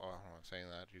throw. Oh, I'm saying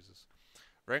that, Jesus.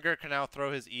 Rengar can now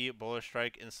throw his E Bola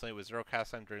strike instantly with 0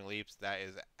 cast time during leaps. That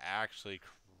is actually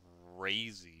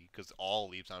crazy because all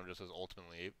leaps on just his ultimate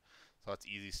leap. So that's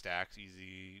easy stacks,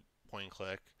 easy point and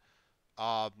click.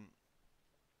 0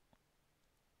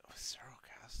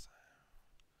 cast time.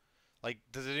 Like,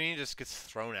 does it mean it just gets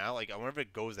thrown out? Like, I wonder if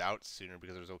it goes out sooner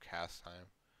because there's no cast time.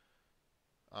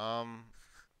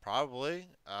 Probably.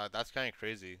 That's kind of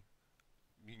crazy.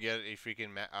 You can get a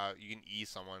freaking you can E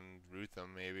someone, root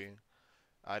them maybe.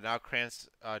 Now Krantz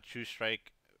True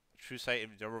Strike, True Sight,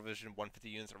 and Double Vision 150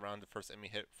 units around the first enemy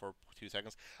hit for 2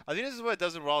 seconds. I think this is what it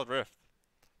does in Wild Rift.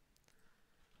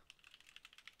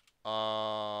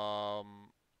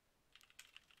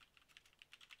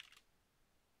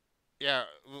 Yeah,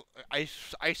 I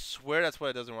swear that's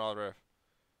what it does in Wild Rift.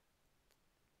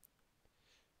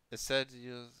 It said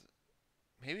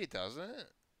maybe it doesn't.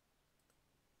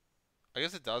 I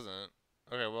guess it doesn't.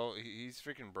 Okay, well he's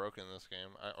freaking broken in this game.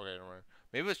 Okay, don't worry.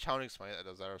 Maybe it's Challenging Smite that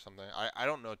does that or something. I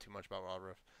don't know too much about Wild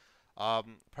Rift.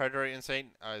 Predatory Insight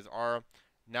is R.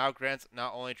 Now grants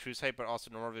not only True Sight but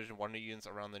also normal vision 1 units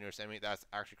around the nearest enemy. That's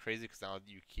actually crazy because now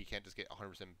he can't just get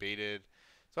 100% baited.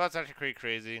 So that's actually pretty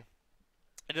crazy.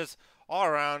 It just all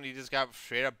around, he just got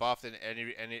straight up buffed in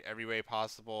every way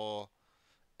possible.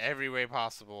 Every way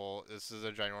possible. This is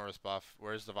a ginormous buff.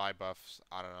 Where's the vibe buffs?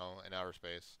 I don't know. In outer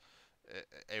space,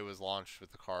 it was launched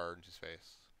with the card into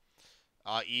space.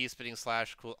 E spinning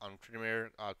slash cool on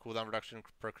Premier cooldown reduction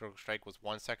per critical strike was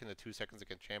 1 second to 2 seconds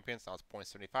against champions. Now it's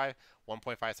 0.75,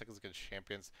 1.5 seconds against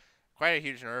champions. Quite a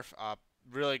huge nerf.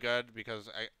 Really good because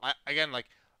I again like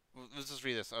let's just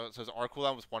read this. So it says our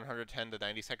cooldown was 110 to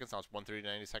 90 seconds. Now it's 130 to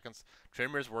 90 seconds.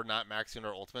 Tremors were not maxing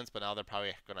their ultimates, but now they're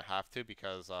probably gonna have to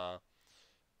because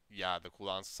yeah, the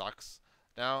cooldown sucks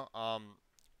now.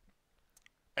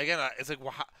 Again, it's like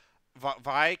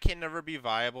Vi can never be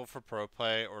viable for pro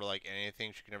play or like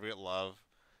anything. She can never get love.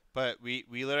 But we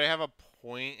literally have a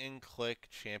point and click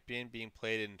champion being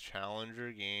played in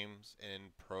challenger games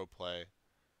and pro play.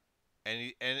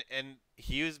 And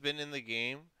he has been in the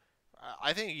game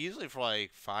I think usually for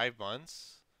like 5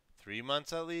 months, 3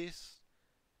 months at least.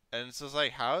 And it's just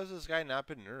like how has this guy not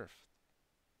been nerfed?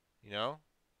 You know?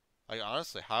 Like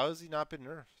honestly, how has he not been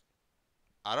nerfed?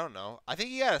 I don't know. I think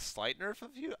he had a slight nerf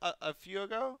a few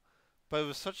ago, but it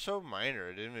was so minor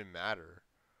it didn't even matter.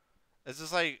 It's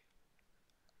just like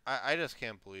I just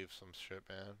can't believe some shit,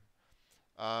 man.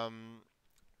 Um,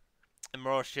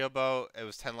 Immortal Shield Bow, it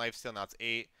was 10 life steal, now it's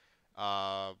 8.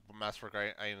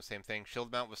 Masterwork item, same thing.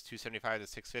 Shield mount was 275 to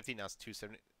 650. Now it's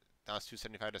 270. Now it's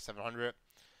 275 to 700.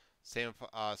 Same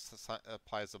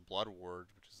applies to Blood Ward,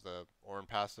 which is the Orin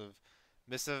passive.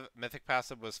 Mythic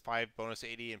passive was 5 bonus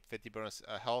 80 and 50 bonus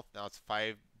health. Now it's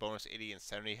 5 bonus 80 and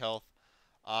 70 health.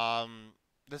 Um,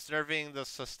 this nerfing the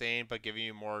sustain, but giving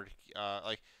you more.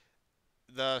 Like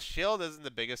the shield isn't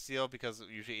the biggest deal because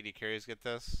usually 80 carries get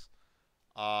this.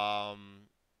 Um,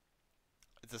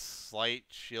 it's a slight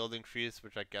shield increase,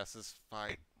 which I guess is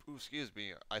fine. Ooh, excuse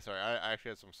me. I actually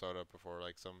had some soda before,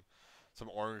 like some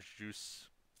orange juice,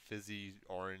 fizzy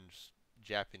orange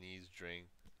Japanese drink.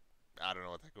 I don't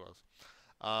know what that was.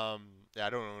 Yeah, I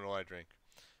don't even know what I drink.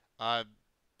 Uh,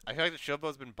 I feel like the shield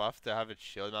bow's been buffed to have its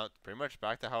shield mount pretty much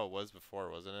back to how it was before,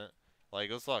 wasn't it? Like,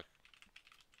 let's look.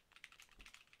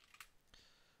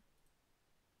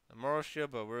 Moro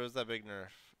shield bow, where was that big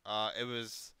nerf? It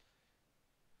was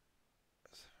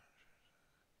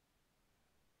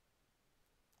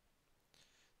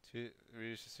two.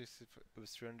 It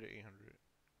was 300, 800.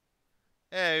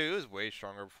 Yeah, it was way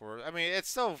stronger before. I mean, it's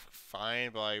still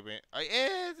fine, but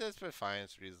it's been fine.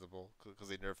 It's reasonable because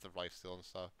they nerfed the lifesteal and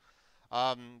stuff.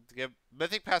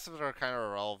 Mythic passives are kind of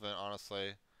irrelevant,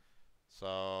 honestly.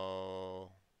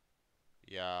 So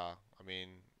yeah, I mean,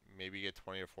 maybe you get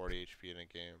 20 or 40 HP in a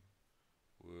game.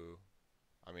 Woo.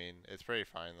 I mean, it's pretty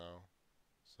fine though.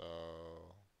 So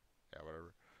yeah,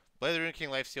 whatever. Blade of the Rune King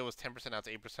lifesteal was 10%. Now it's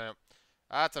 8%.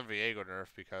 That's a Viego nerf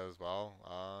because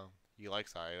well, he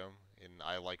likes the item, and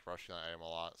I like rushing that item a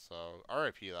lot. So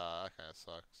RIP that. That kind of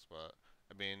sucks, but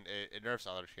I mean, it nerfs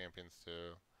other champions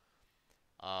too.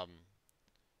 Um,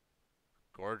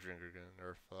 Gore Drinker getting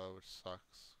nerfed though, which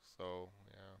sucks. So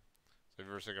yeah. So if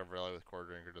you're sick of Rally with Gore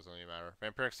Drinker, doesn't really matter.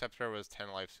 Vampiric Scepter was 10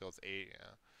 lifesteal, it's 8. Yeah.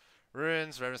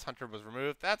 Ruins, Revenant Hunter was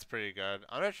removed. That's pretty good.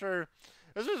 I'm not sure.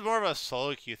 This was more of a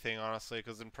solo queue thing, honestly,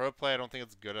 because in pro play, I don't think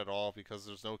it's good at all because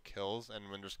there's no kills, and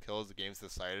when there's kills, the game's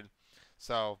decided.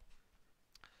 So,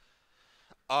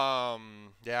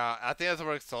 yeah, I think that's a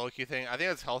work solo queue thing. I think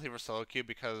it's healthy for solo queue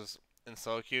because in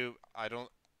solo queue, I don't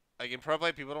like in pro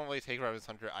play, people don't really take Revenant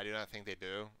Hunter. I do not think they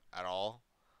do at all.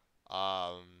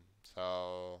 Um,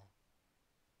 so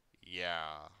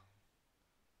yeah,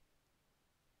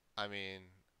 I mean,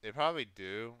 they probably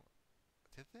do.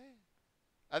 Did they?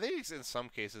 I think it's in some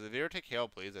cases. If you ever take Hail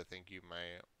Blaze, I think you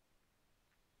might.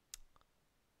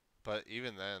 But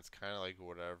even then, it's kind of like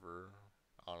whatever,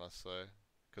 honestly.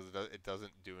 Because it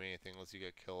doesn't do anything unless you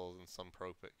get kills. In some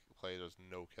play, there's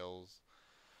no kills.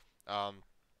 Um,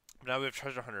 now we have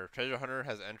Treasure Hunter. Treasure Hunter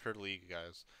has entered League,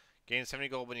 guys. Gain 70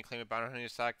 gold when you claim a bounty hunter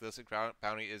sack. This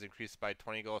bounty is increased by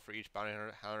 20 gold for each bounty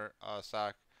hunter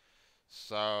sack.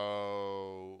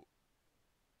 So,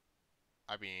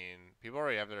 I mean, people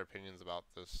already have their opinions about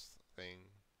this thing.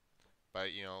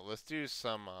 But, you know, let's do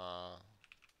some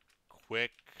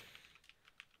quick.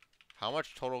 How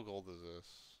much total gold is this?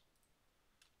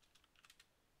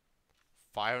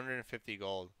 550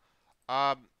 gold.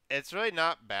 It's really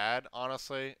not bad,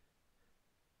 honestly.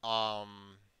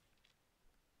 Um,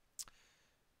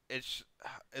 it's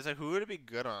it's like who would it be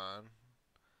good on?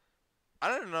 I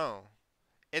don't know.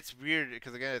 It's weird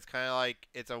because again, it's kind of like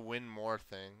it's a win more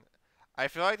thing. I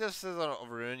feel like this is a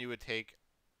rune you would take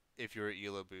if you were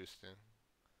elo boosting.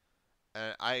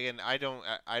 And I don't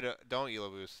elo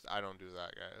boost. I don't do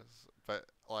that, guys. But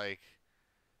like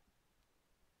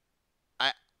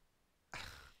I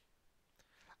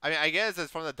I mean I guess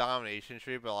it's from the domination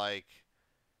tree, but like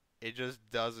it just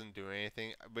doesn't do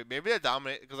anything. But maybe the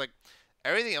dominate because like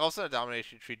everything else in the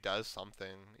domination tree does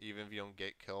something, even if you don't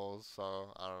get kills.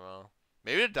 So I don't know.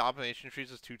 Maybe the domination tree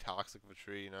is just too toxic of a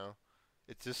tree. You know,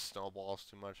 it just snowballs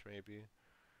too much. Maybe.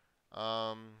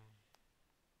 Um.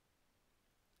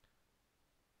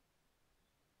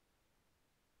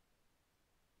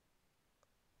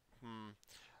 Hmm.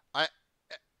 I.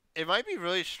 It might be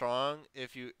really strong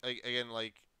if you like again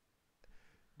like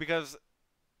because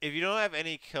if you don't have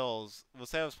any kills,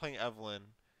 let's say I was playing Evelyn,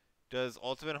 does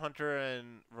Ultimate Hunter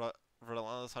and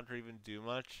Relentless Hunter even do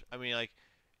much? I mean, like,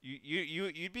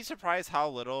 you'd be surprised how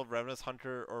little Relentless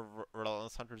Hunter or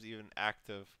Relentless Hunter is even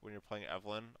active when you're playing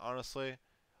Evelyn. Honestly,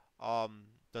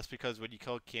 that's because when you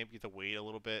kill a camp, you have to wait a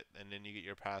little bit, and then you get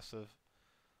your passive.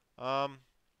 Um,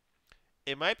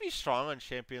 it might be strong on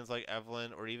champions like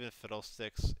Evelyn or even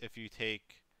Fiddlesticks if you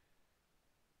take,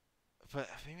 but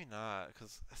maybe not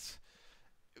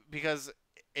because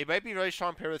it might be really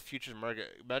strong paired with Futures Market.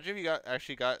 Imagine if you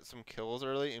actually got some kills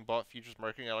early and bought Futures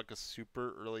Market at like a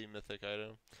super early mythic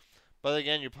item. But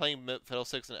again, you're playing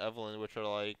Fiddlesticks and Evelyn, which are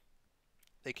like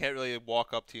they can't really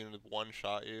walk up to you and one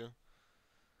shot you.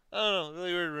 I don't know,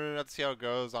 really weird rune. Let's see how it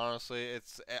goes. Honestly,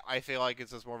 I feel like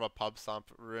it's just more of a pub stomp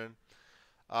rune.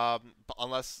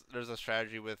 Unless there's a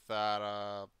strategy with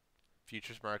that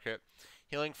futures market.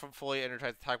 Healing from fully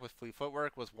energized attack with fleet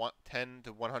footwork was 10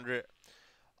 to 100.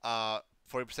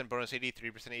 40% bonus AD,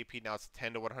 3% AP. Now it's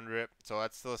 10 to 100. So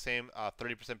that's still the same.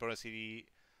 30% bonus AD,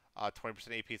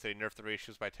 20% AP. So they nerfed the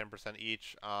ratios by 10%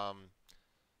 each.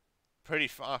 Pretty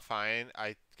fine.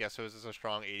 I guess it was just a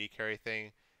strong AD carry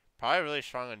thing. Probably really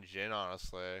strong on Jin,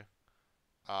 honestly.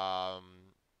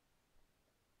 Um,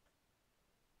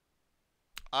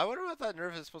 I wonder what that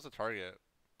nerf is supposed to target.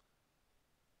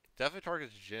 Definitely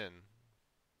targets Jin.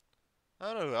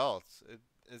 I don't know who else.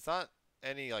 It's not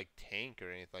any like tank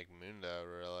or anything like Mundo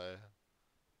really.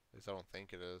 At least I don't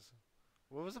think it is.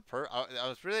 What was the I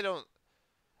was really don't.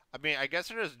 I mean, I guess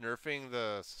they're just nerfing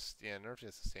the nerfing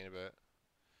the sustain a bit.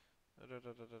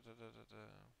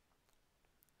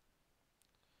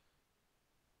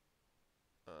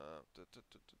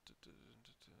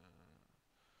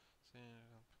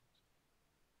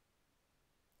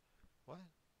 What?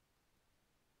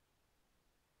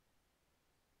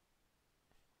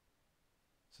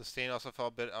 Sustain also fell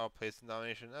a bit out of place in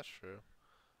domination. That's true.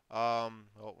 Well,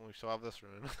 we still have this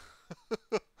rune.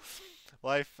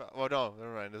 Life. Well, no,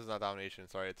 never mind. This is not domination.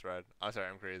 Sorry, it's red. I'm sorry,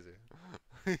 I'm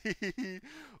crazy.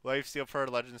 Life steal per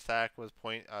legend stack was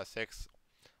 0.6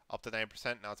 up to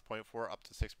 9%. Now it's 0.4 up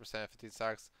to 6% at 15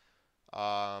 stacks.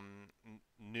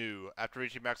 New. After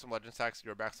reaching maximum legend stacks,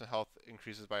 your maximum health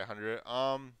increases by 100.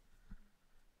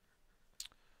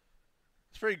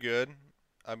 It's pretty good.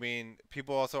 I mean,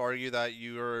 people also argue that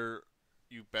you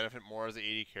benefit more as an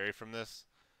AD carry from this,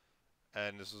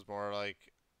 and this is more like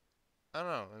I don't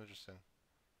know, interesting.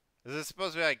 Is this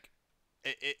supposed to be like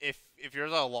if you're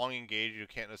a long engage, you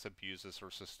can't just abuse this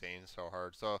or sustain so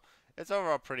hard. So it's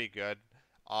overall pretty good.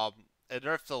 Um, it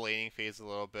nerfs the laning phase a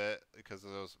little bit because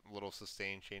of those little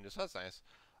sustain changes. So that's nice.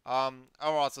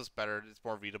 Overall it's just better. It's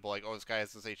more readable. Like, oh, this guy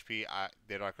has this HP.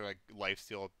 They're not gonna like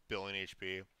lifesteal a billion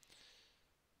HP.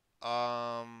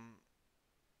 Um,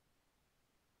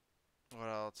 what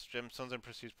else? Gemstones and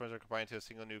prestige points are combined to a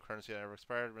single new currency that never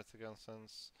expired. Mythic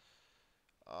instance.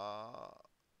 Uh,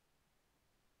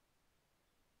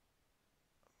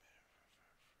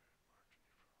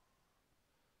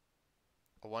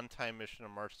 a one-time mission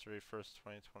on March 31st,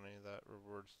 2020 that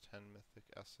rewards 10 mythic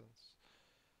essence.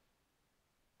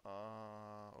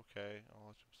 Okay.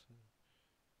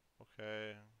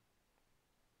 Okay.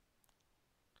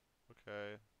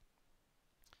 Okay.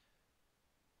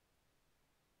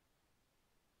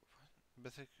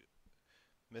 Mythic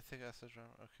mythic essence.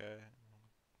 Okay.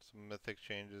 Some mythic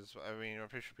changes. I mean, I'm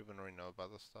pretty sure people already know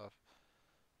about this stuff.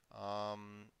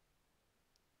 Um,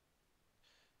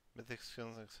 mythic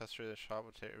skills and accessory the shop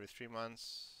will take every 3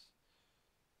 months.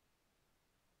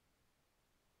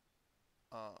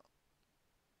 Uh,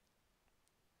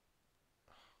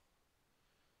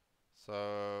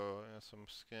 so some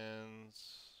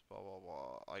skins. Blah blah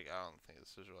blah. Like, I don't think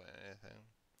this is really anything.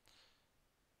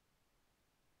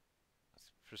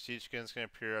 Prestige skins can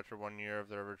appear after 1 year of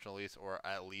their original release, or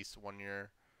at least 1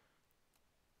 year.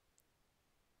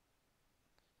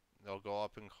 They'll go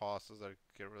up in cost as they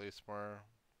get released more.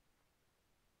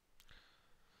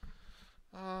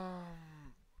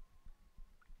 Um,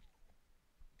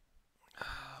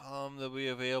 they'll be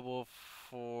available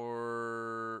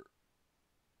for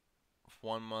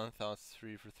 1 month. Now it's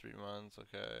 3 for 3 months.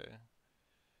 Okay.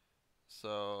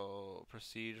 So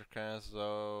Prestige, Arcana,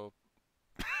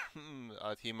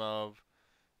 Team of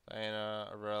Diana,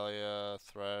 Aurelia,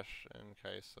 Thresh, and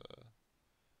Kaisa.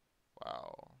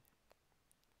 Wow.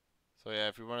 So yeah,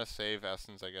 if you want to save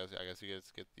Essence, I guess you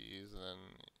guys get these, and then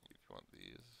if you want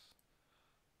these,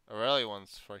 Aurelia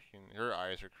one's fucking. Her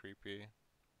eyes are creepy.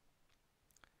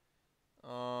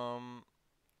 Um,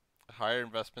 higher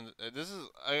investment. This is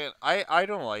I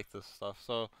don't like this stuff.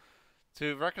 So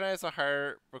to recognize the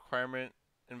higher requirement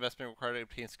investment required to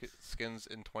obtain skins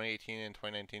in 2018 and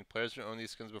 2019, players who own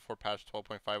these skins before patch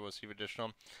 12.5 will receive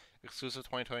additional exclusive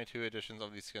 2022 editions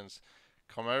of these skins.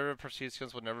 Commemorative prestige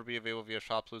skins will never be available via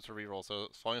shops, loots, or rerolls, so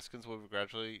falling skins will be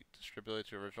gradually distributed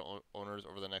to original owners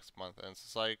over the next month. And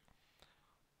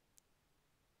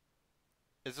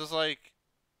it's just like,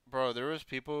 bro, there was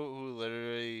people who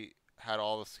literally had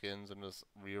all the skins and just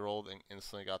rerolled and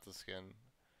instantly got the skin.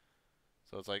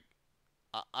 So it's like,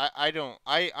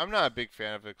 I'm not a big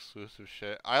fan of exclusive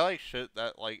shit. I like shit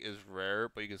that like is rare,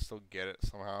 but you can still get it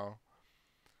somehow.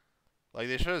 Like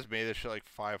they should have made this shit like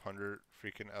 500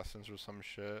 freaking essence or some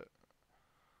shit.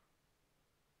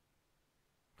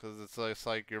 Cause it's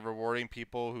like you're rewarding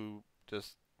people who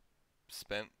just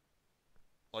spent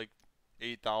like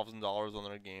 $8,000 on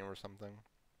their game or something.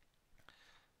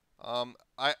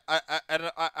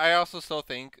 I also still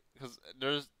think because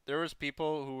there was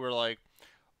people who were like,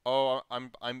 oh,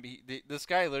 this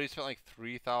guy literally spent like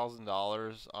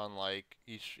 $3,000 on like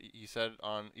he said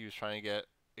on he was trying to get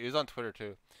he was on Twitter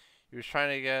too. He was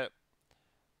trying to get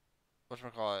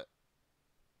whatchamacallit.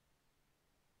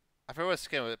 I forget what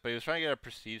skin it, but he was trying to get a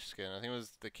prestige skin. I think it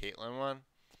was the Caitlyn one.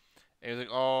 And he was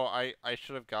like, "Oh, I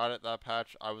should have got it that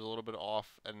patch. I was a little bit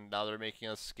off, and now they're making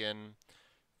a skin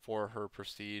for her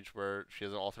prestige where she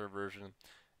has an alternate version."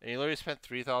 And he literally spent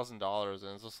 $3,000,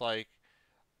 and it's just like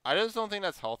I just don't think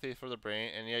that's healthy for the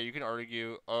brain. And yeah, you can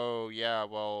argue, "Oh yeah,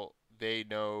 well they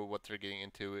know what they're getting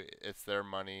into. It's their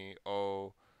money.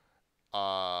 Oh,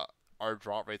 uh, our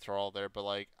drop rates are all there." But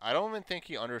like, I don't even think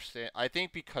he understand. I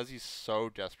think because he's so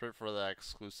desperate for that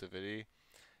exclusivity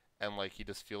and like he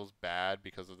just feels bad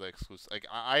because of the exclusive. Like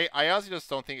I honestly just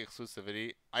don't think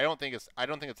exclusivity. I don't think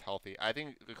it's healthy. I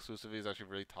think exclusivity is actually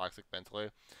really toxic mentally.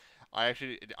 I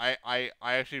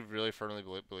actually really firmly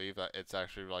believe that it's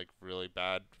actually like really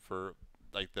bad for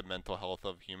like the mental health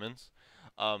of humans,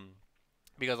 um,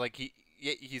 because like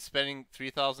he's spending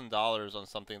 $3,000 on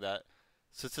something that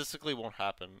statistically won't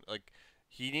happen. Like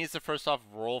he needs to first off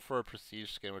roll for a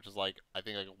prestige skin, which is like I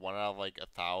think like 1 out of like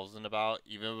 1,000 about.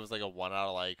 Even if it was like a 1 out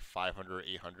of like 500 or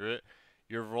 800,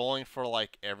 you're rolling for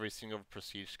like every single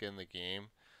prestige skin in the game.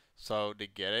 So to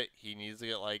get it, he needs to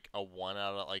get like a 1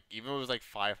 out of like even if it was like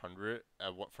 500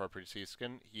 for a prestige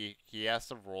skin, he has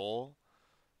to roll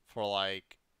for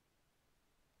like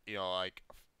like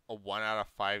a 1 out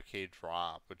of 5K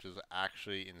drop, which is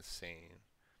actually insane.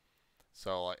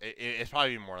 So like, it's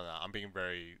probably more than that. I'm being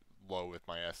very low with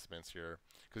my estimates here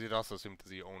because you'd also assume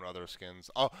does he own other skins?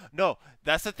 Oh no,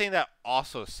 that's the thing that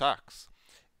also sucks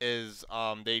is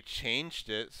they changed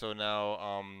it so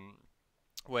now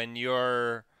when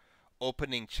you're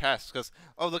opening chests because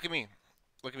oh look at me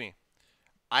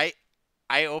I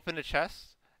I opened a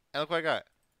chest and look what I got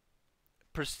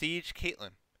Prestige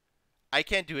Caitlyn. I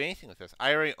can't do anything with this.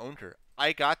 I already owned her.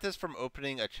 I got this from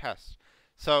opening a chest.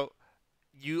 So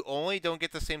you only don't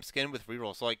get the same skin with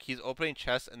reroll. So like he's opening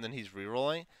chests and then he's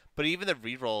rerolling, but even the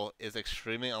reroll is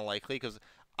extremely unlikely because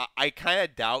I kind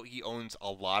of doubt he owns a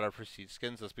lot of prestige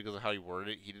skins just because of how he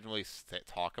worded it. He didn't really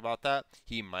talk about that.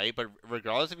 He might, but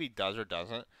regardless if he does or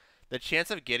doesn't, the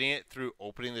chance of getting it through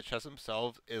opening the chest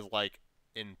himself is like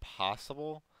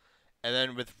impossible. And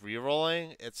then with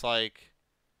rerolling, it's like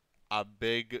a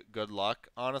big good luck,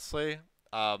 honestly.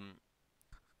 Um,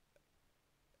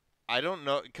 I don't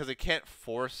know because it can't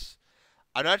force.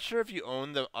 I'm not sure if you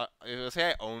own the. Let's say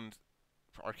I owned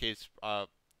arcade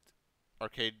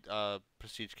arcade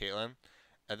prestige Caitlyn,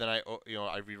 and then I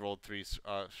re-rolled three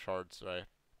shards. Right.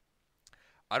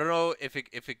 I don't know if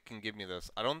it can give me this.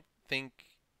 I don't think.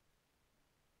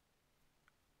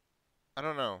 I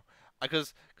don't know.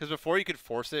 Because before you could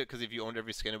force it because if you owned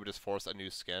every skin it would just force a new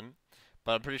skin.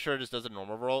 But I'm pretty sure it just does a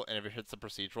normal roll, and if it hits the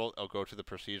prestige roll, it'll go to the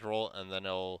prestige roll, and then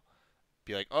it'll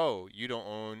be like, oh, you don't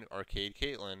own Arcade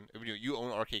Caitlyn. You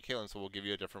own Arcade Caitlyn, so we'll give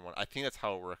you a different one. I think that's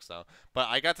how it works now. But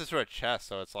I got this through a chest,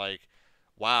 so it's like,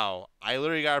 wow, I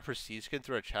literally got a prestige skin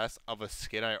through a chest of a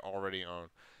skin I already own.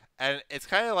 And it's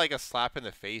kind of like a slap in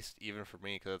the face even for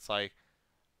me, because it's like,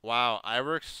 wow, I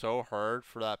worked so hard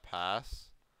for that pass,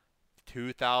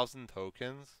 2,000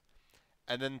 tokens,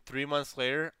 and then 3 months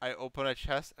later, I open a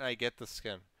chest and I get the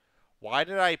skin. Why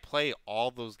did I play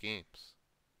all those games?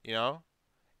 You know?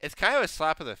 It's kind of a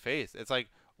slap in the face. It's like,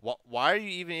 why are you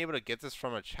even able to get this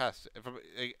from a chest?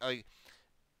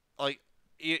 Like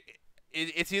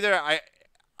it's either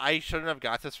I shouldn't have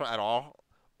got this from at all,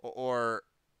 or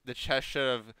the chest should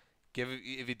have given.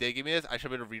 If he did give me this, I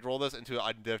should have been to re-roll this into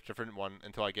a different one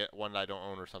until I get one that I don't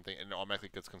own or something, and it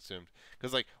automatically gets consumed.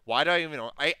 Because like, why do I even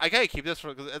own? I gotta keep this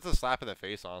for because it's a slap in the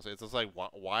face. Honestly, it's just like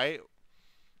why?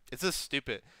 It's just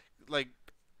stupid. Like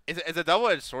it's a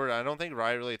double-edged sword. I don't think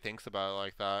Riot really thinks about it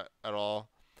like that at all.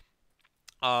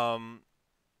 Um,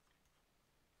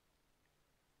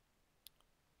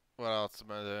 what else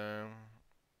am I doing?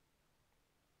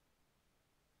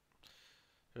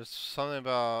 There's something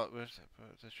about where's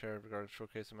the share regarding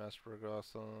showcase and master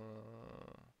glass.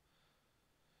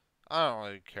 I don't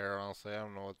really care honestly. I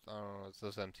don't know. It's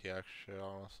this MTX shit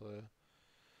honestly.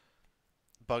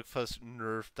 Bugfist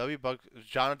nerf.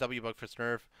 John W Bugfist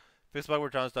nerf. Fix bug where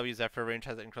John's W Zephyr range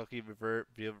has incorrectly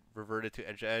reverted to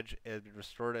edge to edge. It has been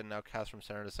restored and now cast from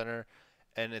center to center.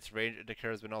 And its range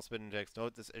indicator has been also been indexed.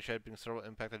 Note this issue had been considerable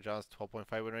impact on John's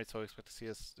 12.5 win rate, so I expect to see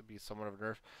this to be somewhat of a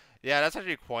nerf. Yeah, that's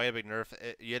actually quite a big nerf.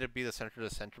 You had to be the center to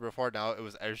center before. Now it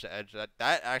was edge to edge. That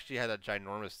actually had a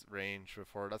ginormous range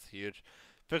before. That's huge.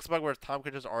 Fix the bug where Tom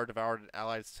Cruises are devoured an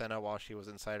allied Senna while she was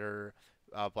inside her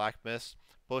black mist.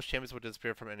 Both champions would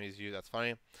disappear from enemies' view. That's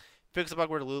funny. Fix the bug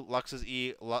where Lux's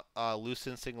E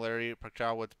loosens singularity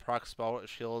projectile with proc spell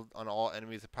shield on all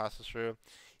enemies it passes through.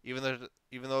 Even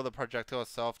though the projectile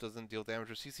itself doesn't deal damage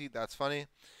to CC, that's funny.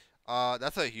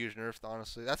 That's a huge nerf,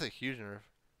 honestly. That's a huge nerf.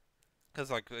 Because,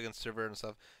 like, against server and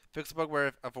stuff. Fix a bug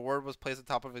where if a word was placed on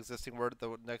top of an existing word,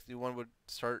 the next new one would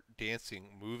start dancing,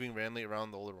 moving randomly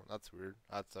around the older one. That's weird.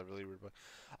 That's a really weird bug.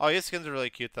 Oh, his skins are really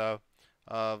cute, though.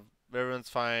 Everyone's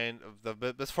fine.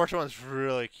 The Misfortune one's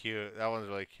really cute. That one's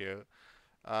really cute.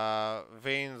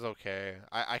 Vane's okay.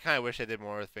 I kind of wish I did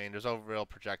more with Vane. There's no real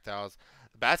projectiles.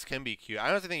 The bats can be cute.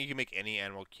 I don't think you can make any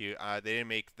animal cute. They didn't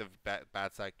make the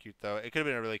bats that cute, though. It could have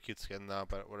been a really cute skin, though,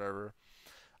 but whatever.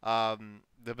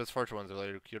 The Misfortune ones are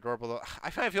really cute, adorable, though.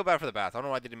 I kind of feel bad for the bats. I don't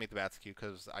know why they didn't make the bats cute,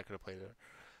 because I could have played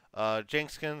it.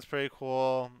 Jinx skin's pretty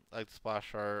cool. I like the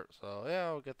splash art, so yeah,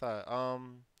 I'll get that.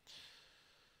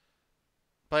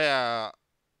 But yeah,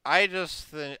 I just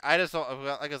think I just don't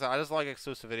like I said I just like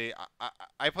exclusivity.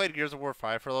 I played Gears of War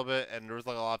 5 for a little bit, and there was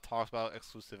like a lot of talks about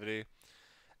exclusivity.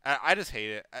 I just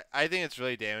hate it. I think it's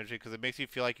really damaging because it makes you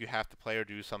feel like you have to play or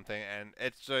do something, and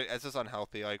it's just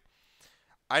unhealthy. Like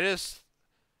I just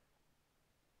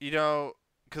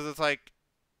because it's like,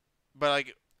 but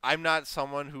like I'm not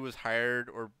someone who was hired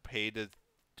or paid to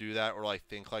do that or like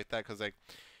think like that because like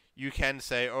you can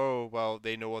say, oh well,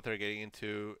 they know what they're getting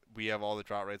into. We have all the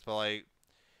drop rates, but like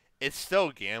it's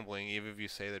still gambling, even if you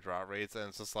say the drop rates, and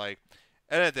it's just like,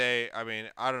 end of the day, I mean,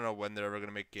 I don't know when they're ever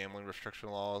gonna make gambling restriction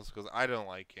laws because I don't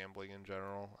like gambling in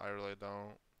general. I really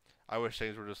don't. I wish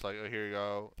things were just like, oh, here you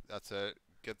go, that's it,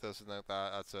 get this and like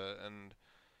that, that's it, and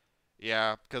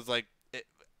yeah, because like,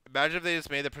 imagine if they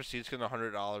just made the prestige skin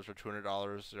 $100 or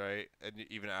 $200, right? And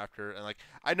even after, and like,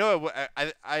 I know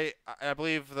I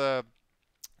believe the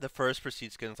first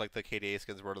prestige skins, like the KDA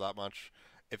skins, were that much.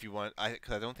 If you want,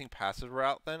 because I don't think passes were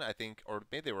out then. I think, or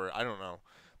maybe they were. I don't know,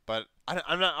 but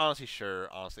I'm not honestly sure.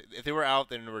 Honestly, if they were out,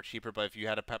 then they were cheaper. But if you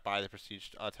had to buy the prestige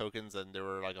tokens, then they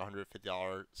were like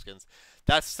 $150 skins.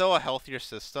 That's still a healthier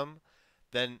system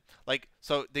than like.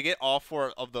 So they get all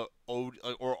four of the or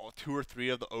two or three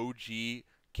of the OG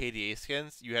KDA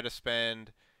skins. You had to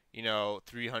spend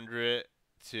 300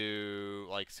 to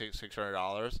like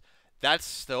 $600. That's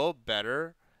still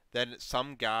better than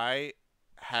some guy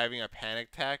having a panic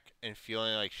attack and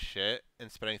feeling like shit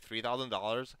and spending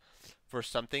 $3,000 for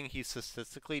something he's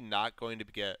statistically not going to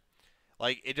get.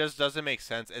 Like it just doesn't make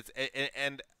sense. It's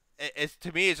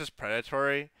to me it's just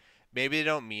predatory. Maybe they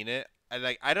don't mean it. And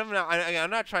like I don't know. I'm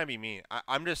not trying to be mean.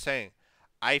 I'm just saying.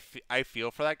 I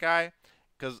feel for that guy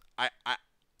because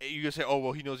you can say, oh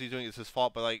well, he knows he's doing it, it's his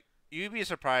fault, but like you'd be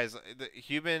surprised. The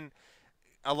human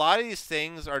a lot of these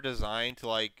things are designed to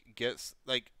like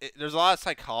there's a lot of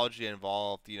psychology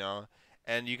involved,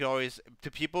 and you can always to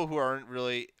people who aren't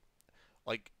really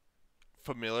like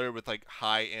familiar with like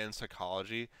high end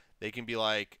psychology, they can be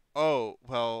like, oh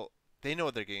well, they know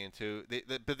what they're getting into,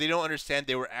 but they don't understand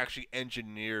they were actually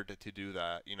engineered to do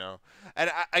that,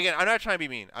 And again, I'm not trying to be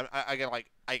mean. Again,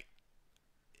 like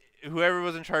whoever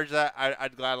was in charge of that,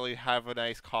 I'd gladly have a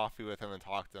nice coffee with him and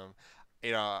talk to him,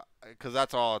 because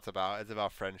that's all it's about. It's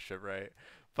about friendship, right?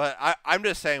 But I'm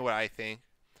just saying what I think.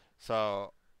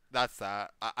 So that's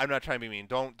that. I'm not trying to be mean.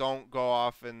 Don't go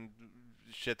off and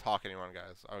shit talk anyone,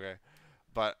 guys. Okay.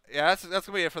 But yeah, that's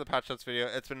gonna be it for the patch notes video.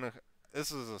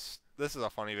 This is a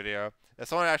funny video. If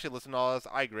someone actually listened to all this,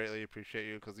 I greatly appreciate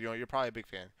you because you're probably a big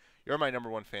fan. You're my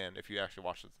 #1 fan if you actually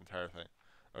watch this entire thing.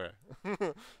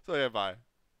 Okay. So yeah, bye.